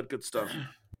find you, all that good stuff.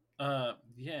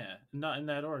 Yeah, not in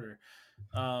that order.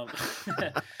 Well,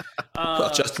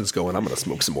 Justin's going, I'm going to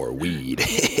smoke some more weed.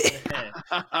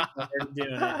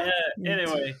 Doing it.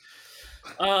 Anyway,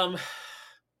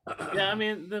 yeah, I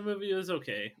mean, the movie was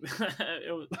okay.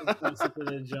 It was something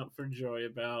to jump for joy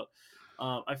about.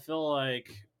 I feel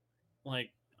like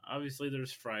obviously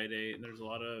there's Friday, and there's a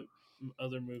lot of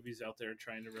other movies out there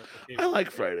trying to replicate. I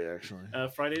like Friday, actually.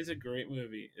 Friday's a great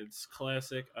movie. It's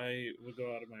classic. I would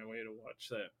go out of my way to watch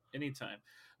that anytime.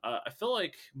 I feel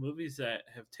like movies that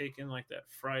have taken like that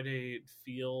Friday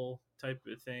feel type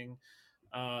of thing,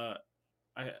 has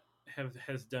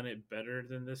done it better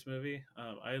than this movie.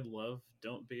 I love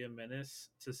Don't Be a Menace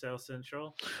to South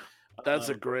Central. That's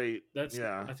a great. I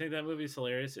think that movie's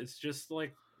hilarious. It's just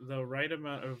like the right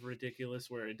amount of ridiculous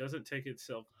where it doesn't take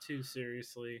itself too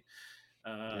seriously.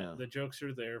 The jokes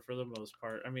are there for the most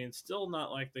part. I mean, still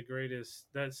not like the greatest.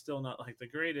 That's still not like the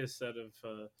greatest set of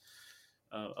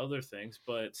other things,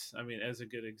 but I mean, as a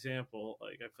good example,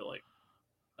 like I feel like.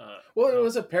 Well, it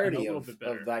was a parody of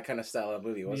that kind of style of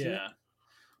movie, wasn't it?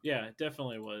 Yeah, it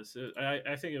definitely was.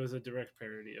 I think it was a direct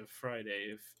parody of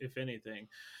Friday, if anything.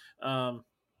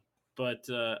 But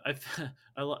I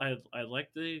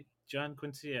like the John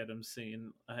Quincy Adams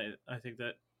scene. I think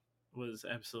that was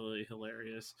absolutely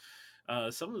hilarious.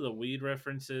 Some of the weed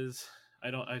references,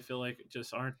 I feel like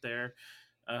just aren't there.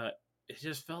 It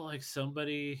just felt like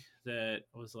somebody that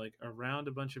was like around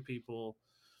a bunch of people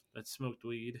that smoked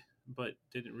weed, but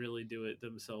didn't really do it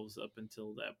themselves up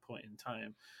until that point in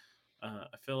time.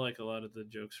 I feel like a lot of the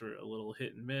jokes were a little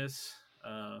hit and miss.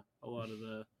 A lot of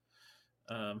the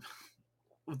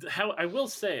how I will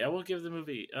say, I will give the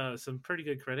movie some pretty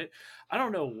good credit. I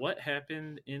don't know what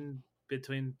happened in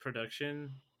between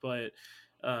production, but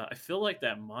I feel like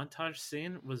that montage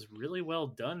scene was really well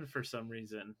done for some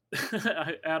reason.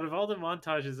 Out of all the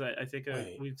montages I think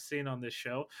we've seen on this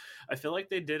show, I feel like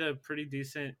they did a pretty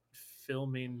decent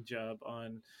filming job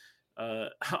on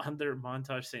their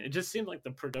montage scene. It just seemed like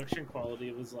the production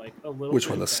quality was like a little. Which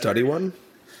one? The study one?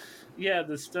 Yeah,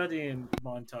 the studying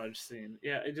montage scene.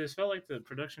 Yeah, it just felt like the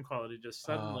production quality just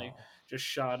suddenly just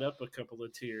shot up a couple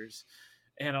of tiers.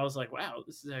 And I was like, wow,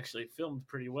 this is actually filmed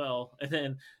pretty well. And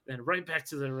then right back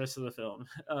to the rest of the film.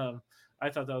 I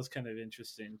thought that was kind of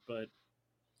interesting, but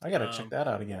I got to check that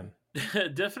out again.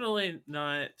 Definitely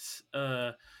not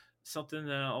something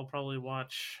that I'll probably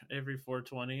watch every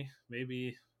 420.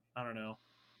 Maybe, I don't know.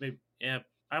 Maybe, yeah,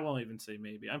 I won't even say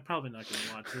maybe. I'm probably not going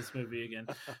to watch this movie again.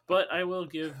 But I will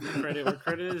give credit where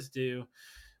credit is due.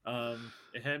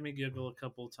 It had me giggle a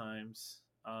couple times.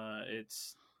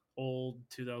 It's old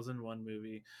 2001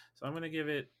 movie, so I'm going to give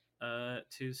it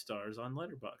 2 stars on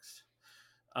Letterboxd.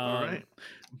 All right.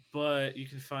 But you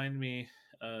can find me,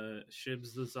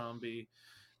 Shibs the Zombie,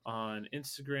 on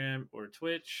Instagram or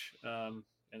Twitch, and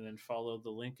then follow the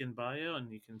link in bio,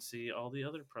 and you can see all the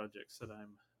other projects that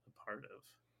I'm a part of.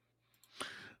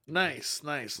 Nice.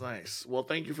 Well,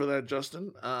 thank you for that,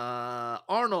 Justin.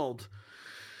 Arnold,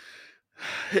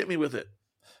 hit me with it.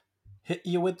 Hit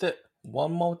you with it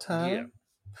one more time. Yeah.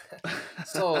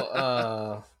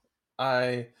 So,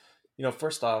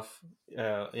 first off,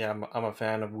 I'm a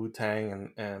fan of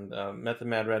Wu-Tang and Method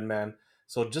Man, Redman.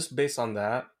 So just based on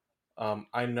that,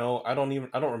 I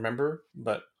don't remember,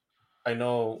 but I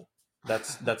know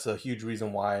that's a huge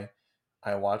reason why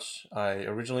I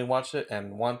originally watched it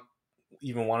and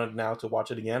wanted now to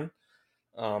watch it again.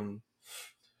 In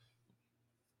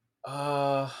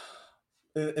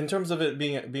terms of it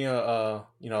being a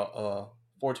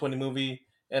 420 movie,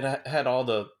 it had all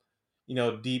the,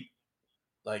 deep,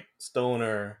 like,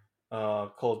 stoner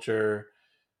culture,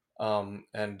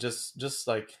 and just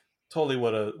like totally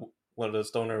what a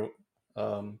stoner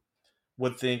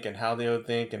would think and how they would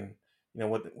think, and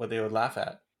what they would laugh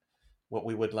at, what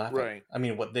we would laugh at. I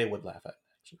mean, what they would laugh at.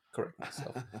 Actually, correct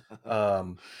myself.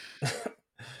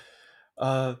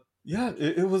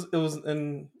 It was,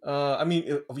 and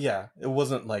it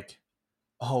wasn't like,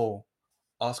 oh,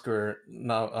 Oscar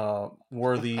not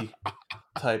worthy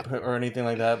type or anything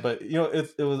like that, but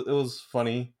it was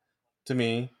funny to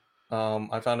me.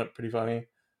 I found it pretty funny,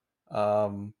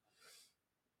 and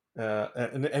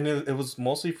it was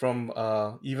mostly from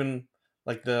even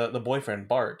like the boyfriend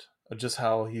Bart, just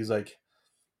how he's like,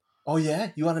 oh yeah,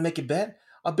 you want to make a bet?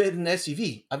 I'll bet an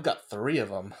SUV. I've got 3 of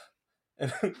them.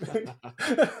 And I'm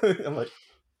like,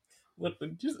 what a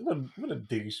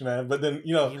douche, man. But then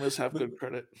he must have good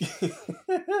credit. It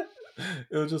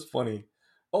was just funny.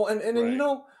 Oh, and then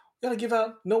gotta give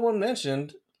out. No one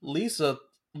mentioned Lisa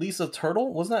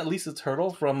Turtle. Wasn't that Lisa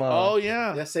Turtle from? Oh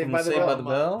yeah, Yeah, Saved from by the Saved by Bell. the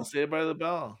Bell. Saved by the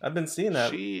Bell. I've been seeing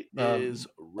that. She is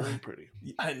really pretty.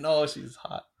 I know she's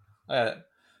hot. I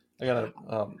gotta.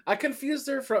 I confused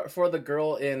her for the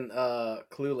girl in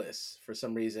Clueless for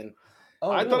some reason. Oh,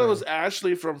 I thought it really? was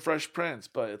Ashley from Fresh Prince,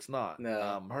 but it's not.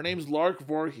 No. Her name's Lark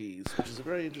Voorhees, which is a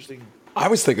very interesting. I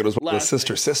was thinking it was one of the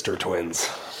Last sister twins,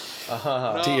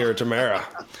 Uh-huh. Tia or Tamara.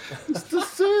 It's the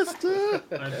sister.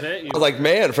 I bet you. I was like,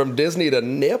 man, from Disney to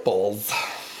nipples.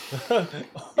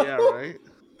 Yeah, right.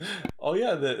 Oh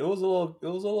yeah, it was a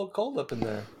little cold up in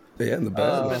there. Yeah, in the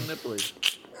bed. A bit nipply.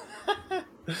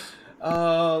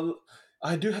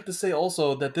 I do have to say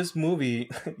also that this movie,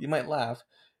 you might laugh,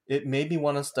 it made me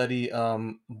want to study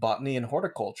botany and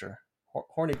horticulture.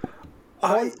 Horny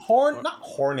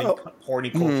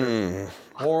culture.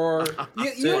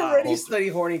 You already study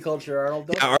horticulture, Arnold.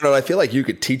 Don't Arnold, I feel like you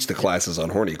could teach the classes on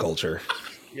horticulture.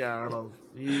 Yeah, I don't know.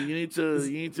 You need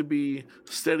to be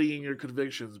steady in your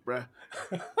convictions, bruh.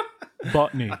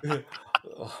 Botany.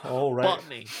 All right.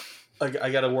 Botany. I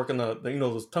got to work on the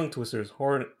those tongue twisters.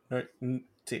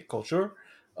 Horticulture.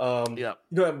 Yeah.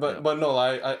 But no,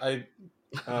 I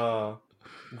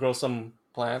grow some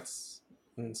plants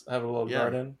and have a little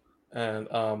garden, and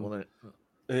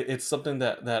it's something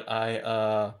that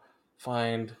I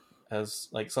find as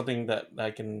like something that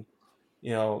I can,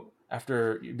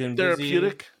 after you've been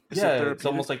Therapeutic. busy. Yeah, it's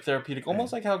almost like therapeutic,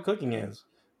 almost like how cooking is.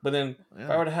 But then if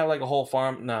I were to have like a whole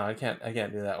farm, no, I can't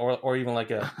do that. Or even like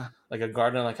a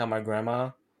garden like how my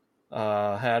grandma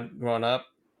had growing up,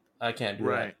 I can't do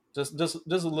that. Just a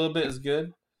little bit is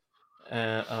good.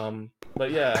 And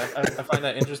but yeah, I find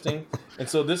that interesting. And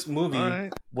so this movie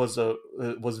was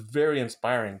very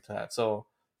inspiring to that. So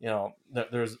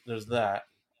there's that.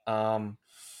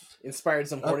 inspired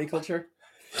some horticulture.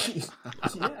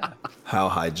 Yeah. How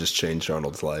high just changed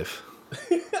Arnold's life.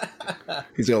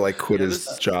 He's gonna like quit his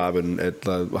job at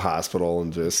the hospital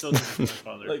and just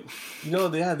like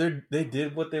they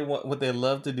did what they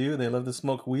love to do. They love to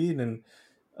smoke weed, and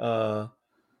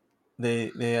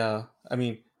they I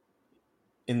mean,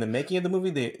 in the making of the movie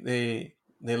they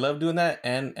love doing that,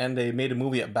 and they made a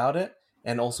movie about it,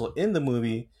 and also in the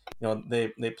movie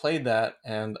they played that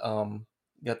and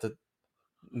got to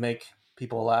make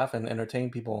people laugh and entertain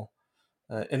people.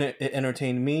 And it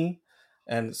entertained me.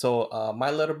 And so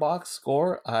my Letterboxd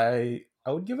score, I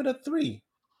would give it a 3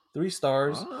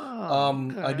 stars.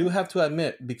 Okay. I do have to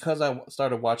admit, because I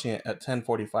started watching it at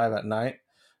 10:45 at night,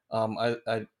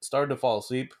 I started to fall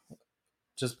asleep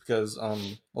just because I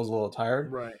was a little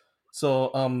tired. Right.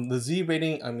 So the Z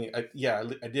rating, I mean, I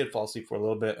did fall asleep for a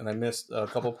little bit and I missed a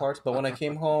couple parts. But when I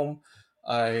came home,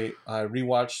 I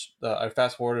rewatched. I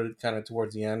fast forwarded kind of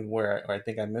towards the end where I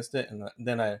think I missed it, and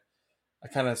then I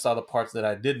kind of saw the parts that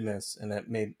I did miss, and it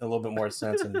made a little bit more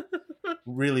sense and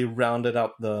really rounded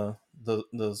out the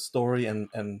story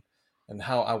and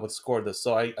how I would score this.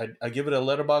 So I give it a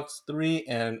Letterboxd 3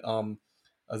 and a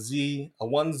 1Z.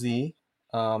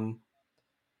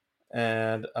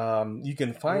 And you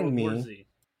can find me.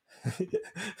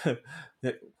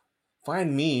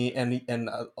 Find me and the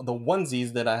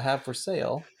onesies that I have for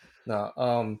sale.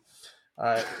 Now,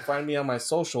 find me on my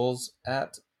socials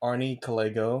at Arnie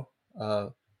Callego,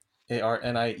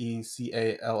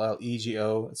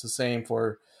 ARNIECALLEGO. It's the same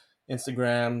for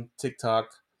Instagram,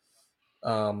 TikTok,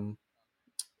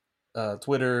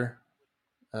 Twitter,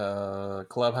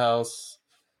 Clubhouse.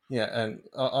 Yeah, and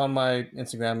on my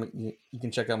Instagram, you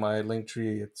can check out my link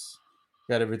tree. It's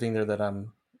got everything there that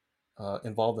I'm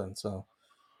involved in. So.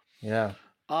 Yeah.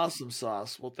 Awesome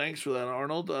sauce. Well, thanks for that,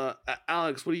 Arnold.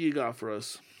 Alex, what do you got for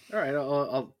us? All right,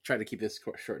 I'll try to keep this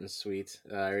short and sweet.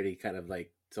 I already kind of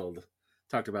like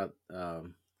talked about how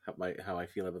I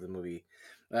feel about the movie.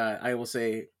 I will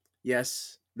say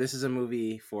yes, this is a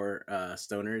movie for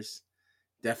stoners,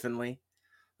 definitely.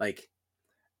 Like,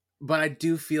 but I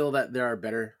do feel that there are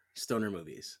better stoner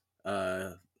movies.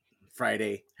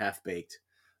 Friday, Half Baked,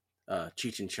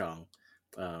 Cheech and Chong.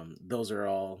 Those are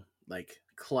all like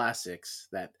classics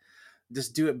that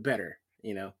just do it better,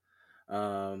 I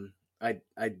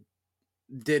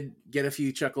did get a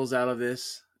few chuckles out of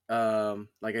this.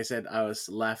 Like I said, I was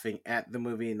laughing at the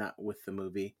movie, not with the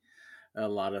movie a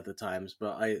lot of the times,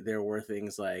 but there were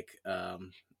things like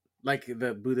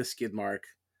the Buddha skid mark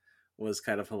was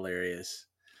kind of hilarious,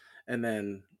 and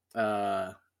then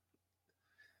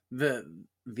the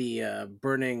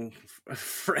burning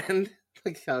friend.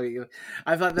 Like how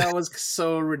I thought that was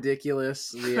so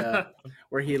ridiculous.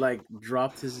 Where he like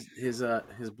dropped his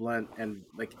blunt and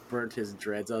like burnt his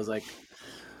dreads. I was like,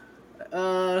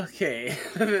 Okay,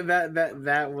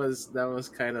 that was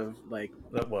kind of like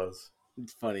That was.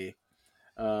 funny.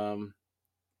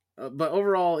 But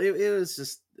overall, it was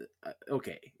just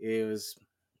okay. It was,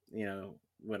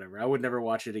 whatever. I would never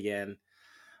watch it again.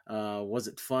 Was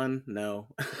it fun? No,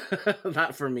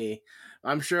 not for me.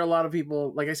 I'm sure a lot of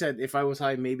people, like I said, if I was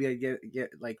high, maybe I'd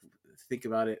get like think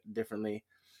about it differently.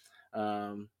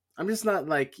 I'm just not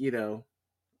like,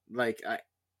 like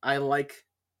I like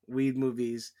weed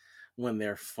movies when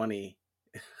they're funny,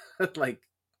 like,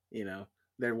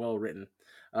 they're well written.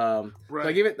 So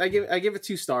I give it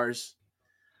 2 stars.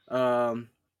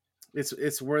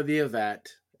 It's worthy of that.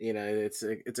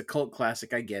 It's a cult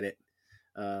classic. I get it.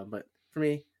 But for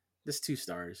me, just 2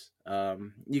 stars.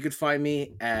 You could find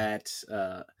me at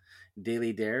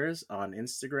Daily Dares on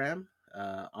Instagram.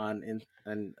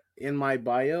 In my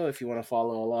bio, if you want to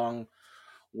follow along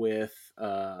with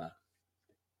what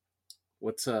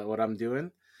I'm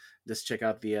doing, just check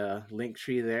out the link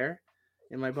tree there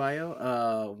in my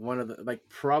bio. One of the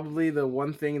probably the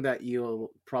one thing that you'll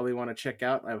probably want to check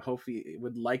out, I hope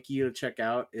would like you to check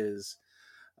out, is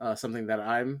something that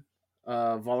I'm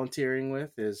volunteering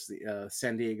with, is the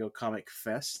San Diego Comic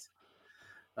Fest.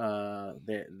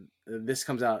 This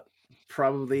comes out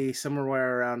probably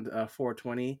somewhere around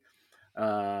 420.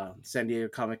 San Diego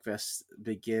Comic Fest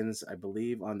begins, I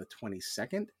believe, on the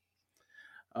 22nd.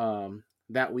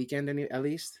 That weekend, at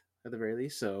least, at the very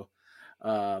least. So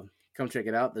come check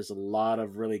it out. There's a lot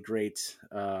of really great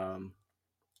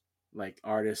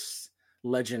artists,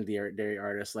 legendary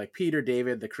artists like Peter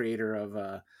David, the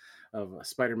creator of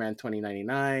Spider-Man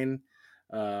 2099.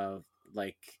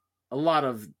 Like a lot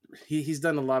of he's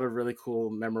done a lot of really cool,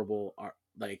 memorable art,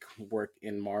 work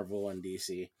in Marvel and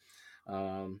DC.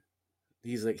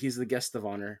 He's the guest of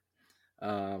honor.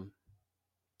 A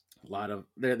lot of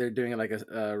they're doing like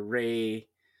a Ray.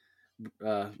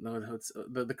 No, it's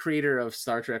the creator of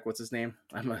Star Trek. What's his name?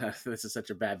 This is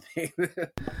such a bad thing.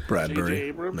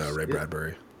 Bradbury. No, Ray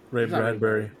Bradbury. Ray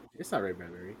Bradbury. It's not Ray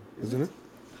Bradbury, Isn't it?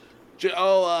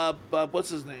 What's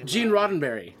his name? Gene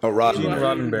Roddenberry. Oh,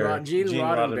 Roddenberry. Gene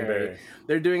Roddenberry.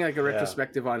 They're doing like a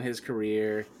retrospective on his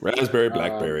career. Raspberry,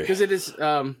 Blackberry. Because it is,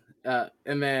 and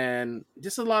then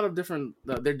just a lot of different.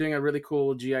 They're doing a really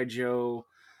cool GI Joe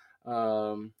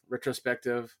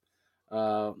retrospective.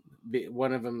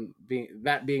 One of them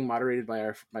being moderated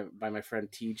by my friend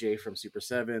TJ from Super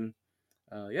 7.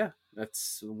 Yeah,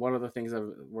 that's one of the things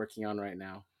I'm working on right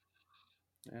now.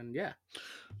 And yeah,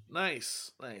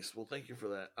 nice. Well, thank you for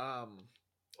that. All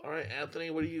right, Anthony,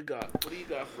 what do you got? What do you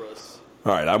got for us?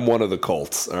 All right, I'm one of the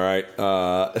cults. All right,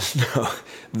 no,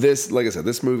 like I said,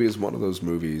 this movie is one of those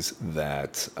movies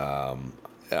that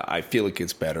I feel it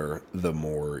gets better the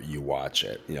more you watch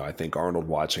it. I think Arnold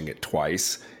watching it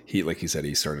twice, like he said,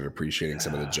 he started appreciating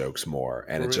some of the jokes more,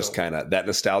 and it just kind of, that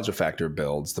nostalgia factor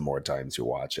builds the more times you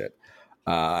watch it.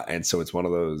 And so it's one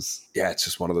of those, it's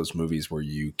just one of those movies where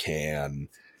you can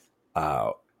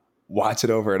watch it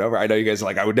over and over. I know you guys are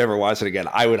like, I would never watch it again.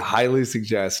 I would highly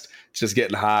suggest just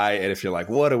getting high. And if you're like,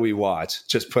 what do we watch?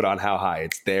 Just put on How High.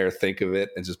 It's there. Think of it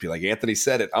and just be like, Anthony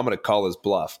said it. I'm going to call his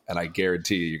bluff. And I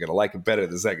guarantee you're going to like it better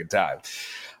the second time.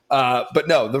 But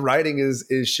no, the writing is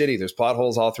shitty. There's plot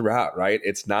holes all throughout, right?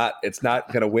 It's not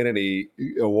going to win any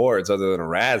awards other than a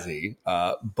Razzie,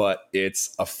 but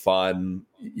it's a fun,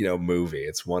 movie.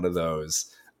 It's one of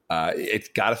those.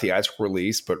 It got a theatrical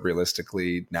release, but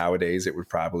realistically, nowadays it would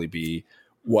probably be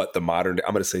what the modern day.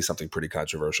 I'm going to say something pretty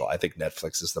controversial. I think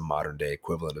Netflix is the modern day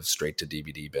equivalent of straight to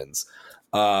DVD bins,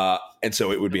 and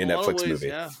so it would be a Netflix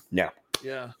movie. Yeah.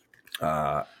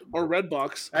 Or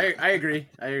Redbox. I agree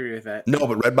with that. No,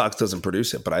 but Redbox doesn't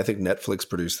produce it. But I think Netflix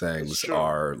produced things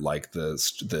are like the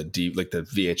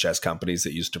VHS companies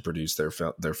that used to produce their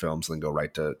films and then go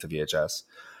right to VHS.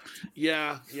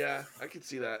 Yeah, I can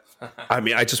see that. I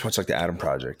mean, I just watched like the Adam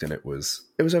Project, and it was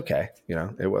okay.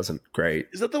 It wasn't great.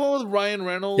 Is that the one with Ryan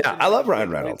Reynolds? Yeah, I love Ryan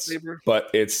Reynolds, but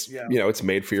it's it's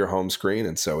made for your home screen,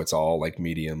 and so it's all like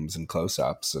mediums and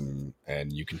close-ups,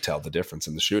 and you can tell the difference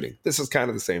in the shooting. This is kind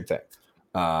of the same thing,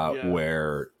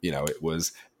 where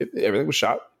everything was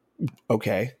shot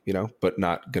okay, but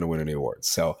not going to win any awards.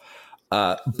 So,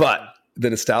 but the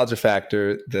nostalgia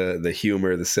factor, the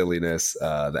humor, the silliness,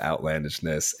 the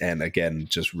outlandishness, and again,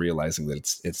 just realizing that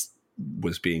it's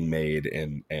was being made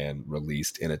and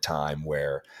released in a time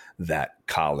where that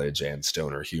college and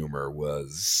stoner humor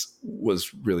was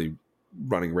really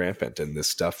running rampant, and this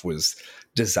stuff was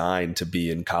designed to be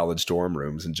in college dorm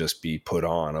rooms and just be put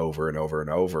on over and over and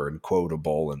over and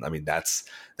quotable. And I mean, that's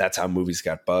how movies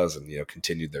got buzz and,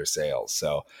 continued their sales.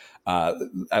 So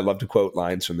I love to quote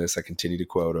lines from this. I continue to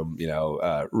quote them,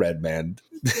 Redman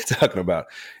talking about,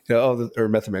 or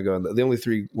Method Man going, the only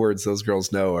 3 words those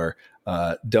girls know are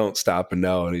don't stop and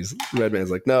no. And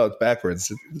Redman's like, no, it's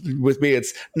backwards. With me,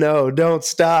 it's no, don't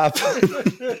stop.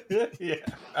 Yeah.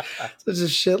 So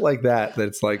just shit like that.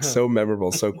 That's like so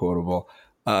memorable, so quotable.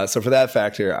 So for that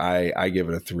factor, I give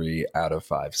it a 3 out of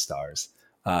 5 stars.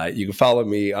 You can follow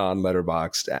me on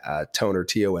Letterboxd, Toner,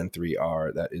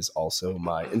 TON3R. That is also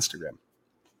my Instagram.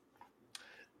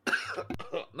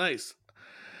 Nice.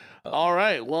 All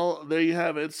right. Well, there you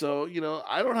have it. So,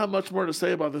 I don't have much more to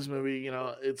say about this movie.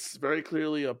 It's very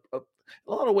clearly a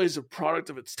lot of ways a product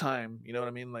of its time. You know what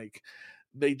I mean? Like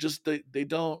they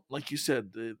don't, like you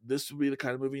said, this would be the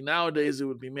kind of movie nowadays it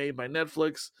would be made by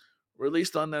Netflix,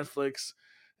 released on Netflix,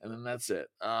 and then that's it.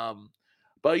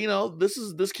 But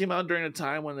this came out during a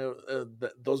time when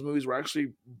those movies were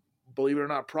actually, believe it or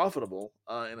not, profitable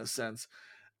in a sense.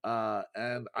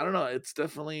 And I don't know, it's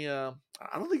definitely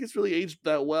I don't think it's really aged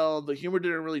that well. The humor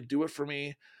didn't really do it for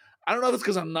me. I don't know if it's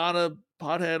because I'm not a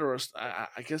pothead, or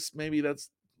I guess maybe that's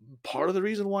part of the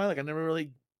reason why. Like I never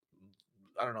really,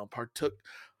 I don't know,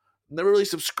 never really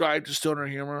subscribed to stoner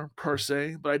humor per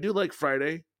se, but I do like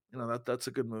Friday. That's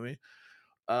a good movie.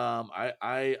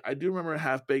 I do remember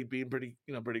Half Baked being pretty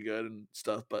good and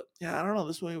stuff, but yeah, I don't know.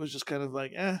 This movie was just kind of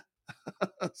like,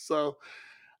 So,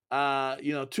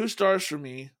 2 stars for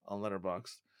me on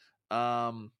Letterboxd.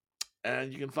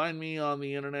 And you can find me on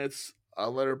the internets,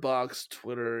 Letterboxd,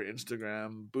 Twitter,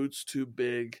 Instagram, Boots Too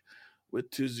Big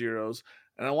with 2 zeros.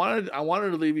 And I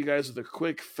wanted to leave you guys with a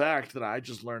quick fact that I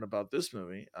just learned about this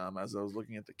movie as I was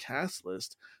looking at the cast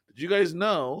list. Did you guys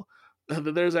know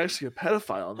that there's actually a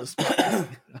pedophile in this movie?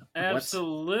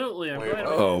 Absolutely. I'm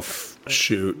glad.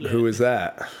 Shoot. Who is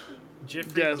that?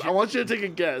 Guess. I want you to take a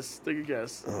guess. Take a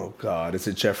guess. Oh, God. Is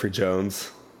it Jeffrey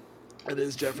Jones? It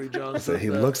is Jeffrey Jones.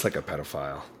 He looks like a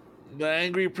pedophile. The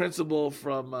angry principal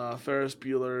from Ferris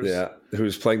Bueller's. Yeah,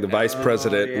 who's playing the vice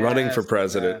president, running for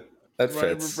president. That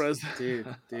fits. Dude.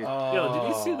 Yo, did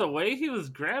you see the way he was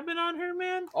grabbing on her,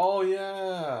 man? Oh,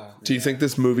 yeah. Do you think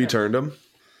this movie turned him?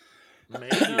 Maybe.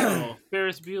 No,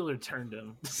 Ferris Bueller turned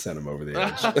him. Sent him over the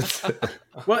edge.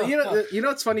 Well,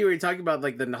 it's funny when you're talking about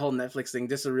like the whole Netflix thing.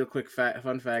 Just a real quick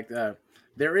fun fact: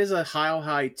 there is a How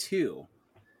High 2,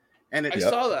 and I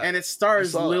saw that, and it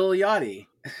stars Lil Yachty.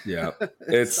 Yeah,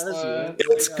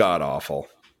 it's god awful.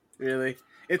 Really,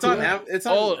 it's on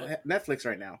Netflix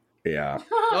right now. Yeah.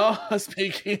 Oh,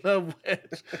 speaking of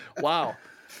which, wow,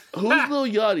 who's Lil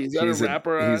Yachty? Is that a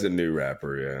rapper? He's a new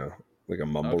rapper. Yeah. Like a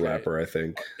mumble rapper, I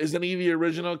think. Is any of the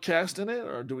original cast in it,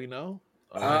 or do we know?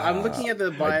 I'm looking at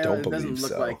the bio. It doesn't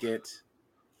look like it.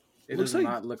 It Looks does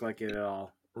not look like it at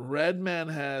all. Redman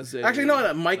has a... Actually,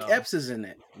 no. Mike Epps is in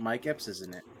it. Mike Epps is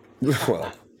in it.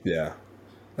 Well, yeah.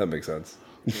 That makes sense.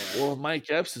 Yeah. Well, Mike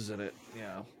Epps is in it.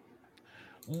 Yeah.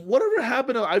 Whatever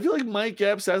happened to... I feel like Mike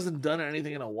Epps hasn't done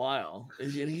anything in a while.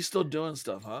 And he's still doing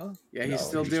stuff, huh? Yeah, he's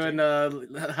still doing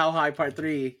How High Part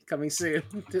 3 coming soon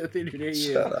to a theater near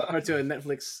you. Or to a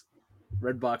Netflix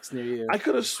Redbox near you. I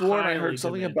could have sworn I heard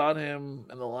something about him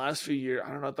in the last few years.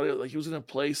 I don't know. I thought he was going to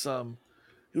play some...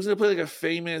 He was going to play like a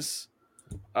famous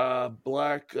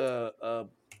black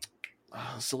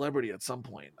celebrity at some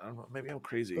point. I don't know. Maybe I'm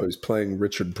crazy. Oh, he's playing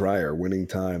Richard Pryor, Winning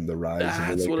Time, The Rise of the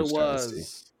Lakers. That's what it was.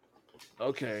 Dynasty.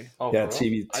 Okay. Oh, yeah,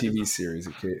 TV series.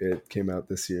 It came out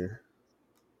this year.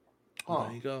 Oh,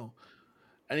 there you go.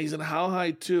 And he's in How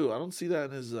High 2. I don't see that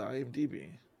in his IMDb.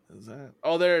 Is that?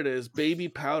 Oh, there it is. Baby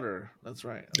Powder. That's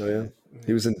right. Oh, yeah.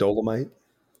 He was in Dolomite.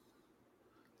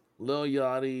 Lil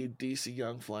Yachty, DC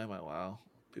Young Fly. Wow.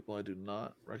 People I do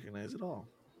not recognize at all.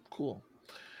 Cool.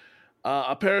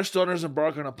 A pair of stoners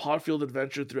embark on a pot-fueled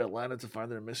adventure through Atlanta to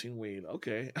find their missing weed.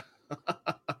 Okay.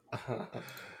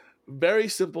 Very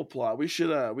simple plot. We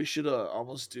should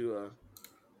almost do a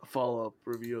follow-up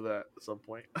review of that at some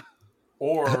point.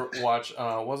 Or watch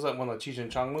was that one of the Cheech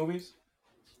and Chong movies?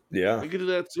 Yeah. We could do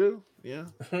that too. Yeah.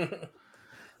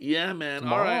 Yeah, man.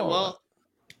 All right. Well,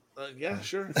 yeah,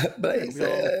 sure.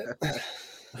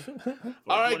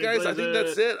 All right, guys. I think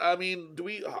that's it. I mean, do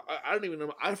we? I don't even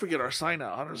know. I forget our sign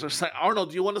out. How does our sign?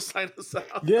 Arnold, do you want to sign us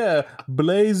out? Yeah,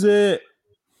 blaze it.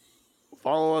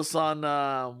 Follow us on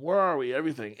where are we?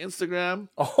 Everything. Instagram,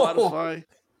 Spotify.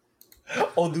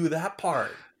 Oh, do that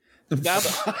part.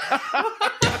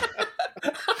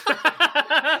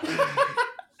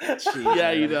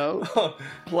 Yeah, you know,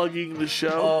 plugging the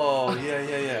show. Oh,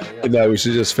 yeah. No, we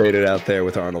should just fade it out there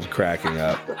with Arnold cracking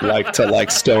up,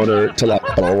 like stoner, to like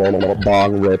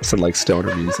bong rips and like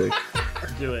stoner music.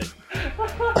 Do it.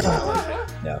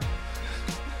 Yeah.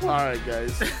 All right,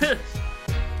 guys.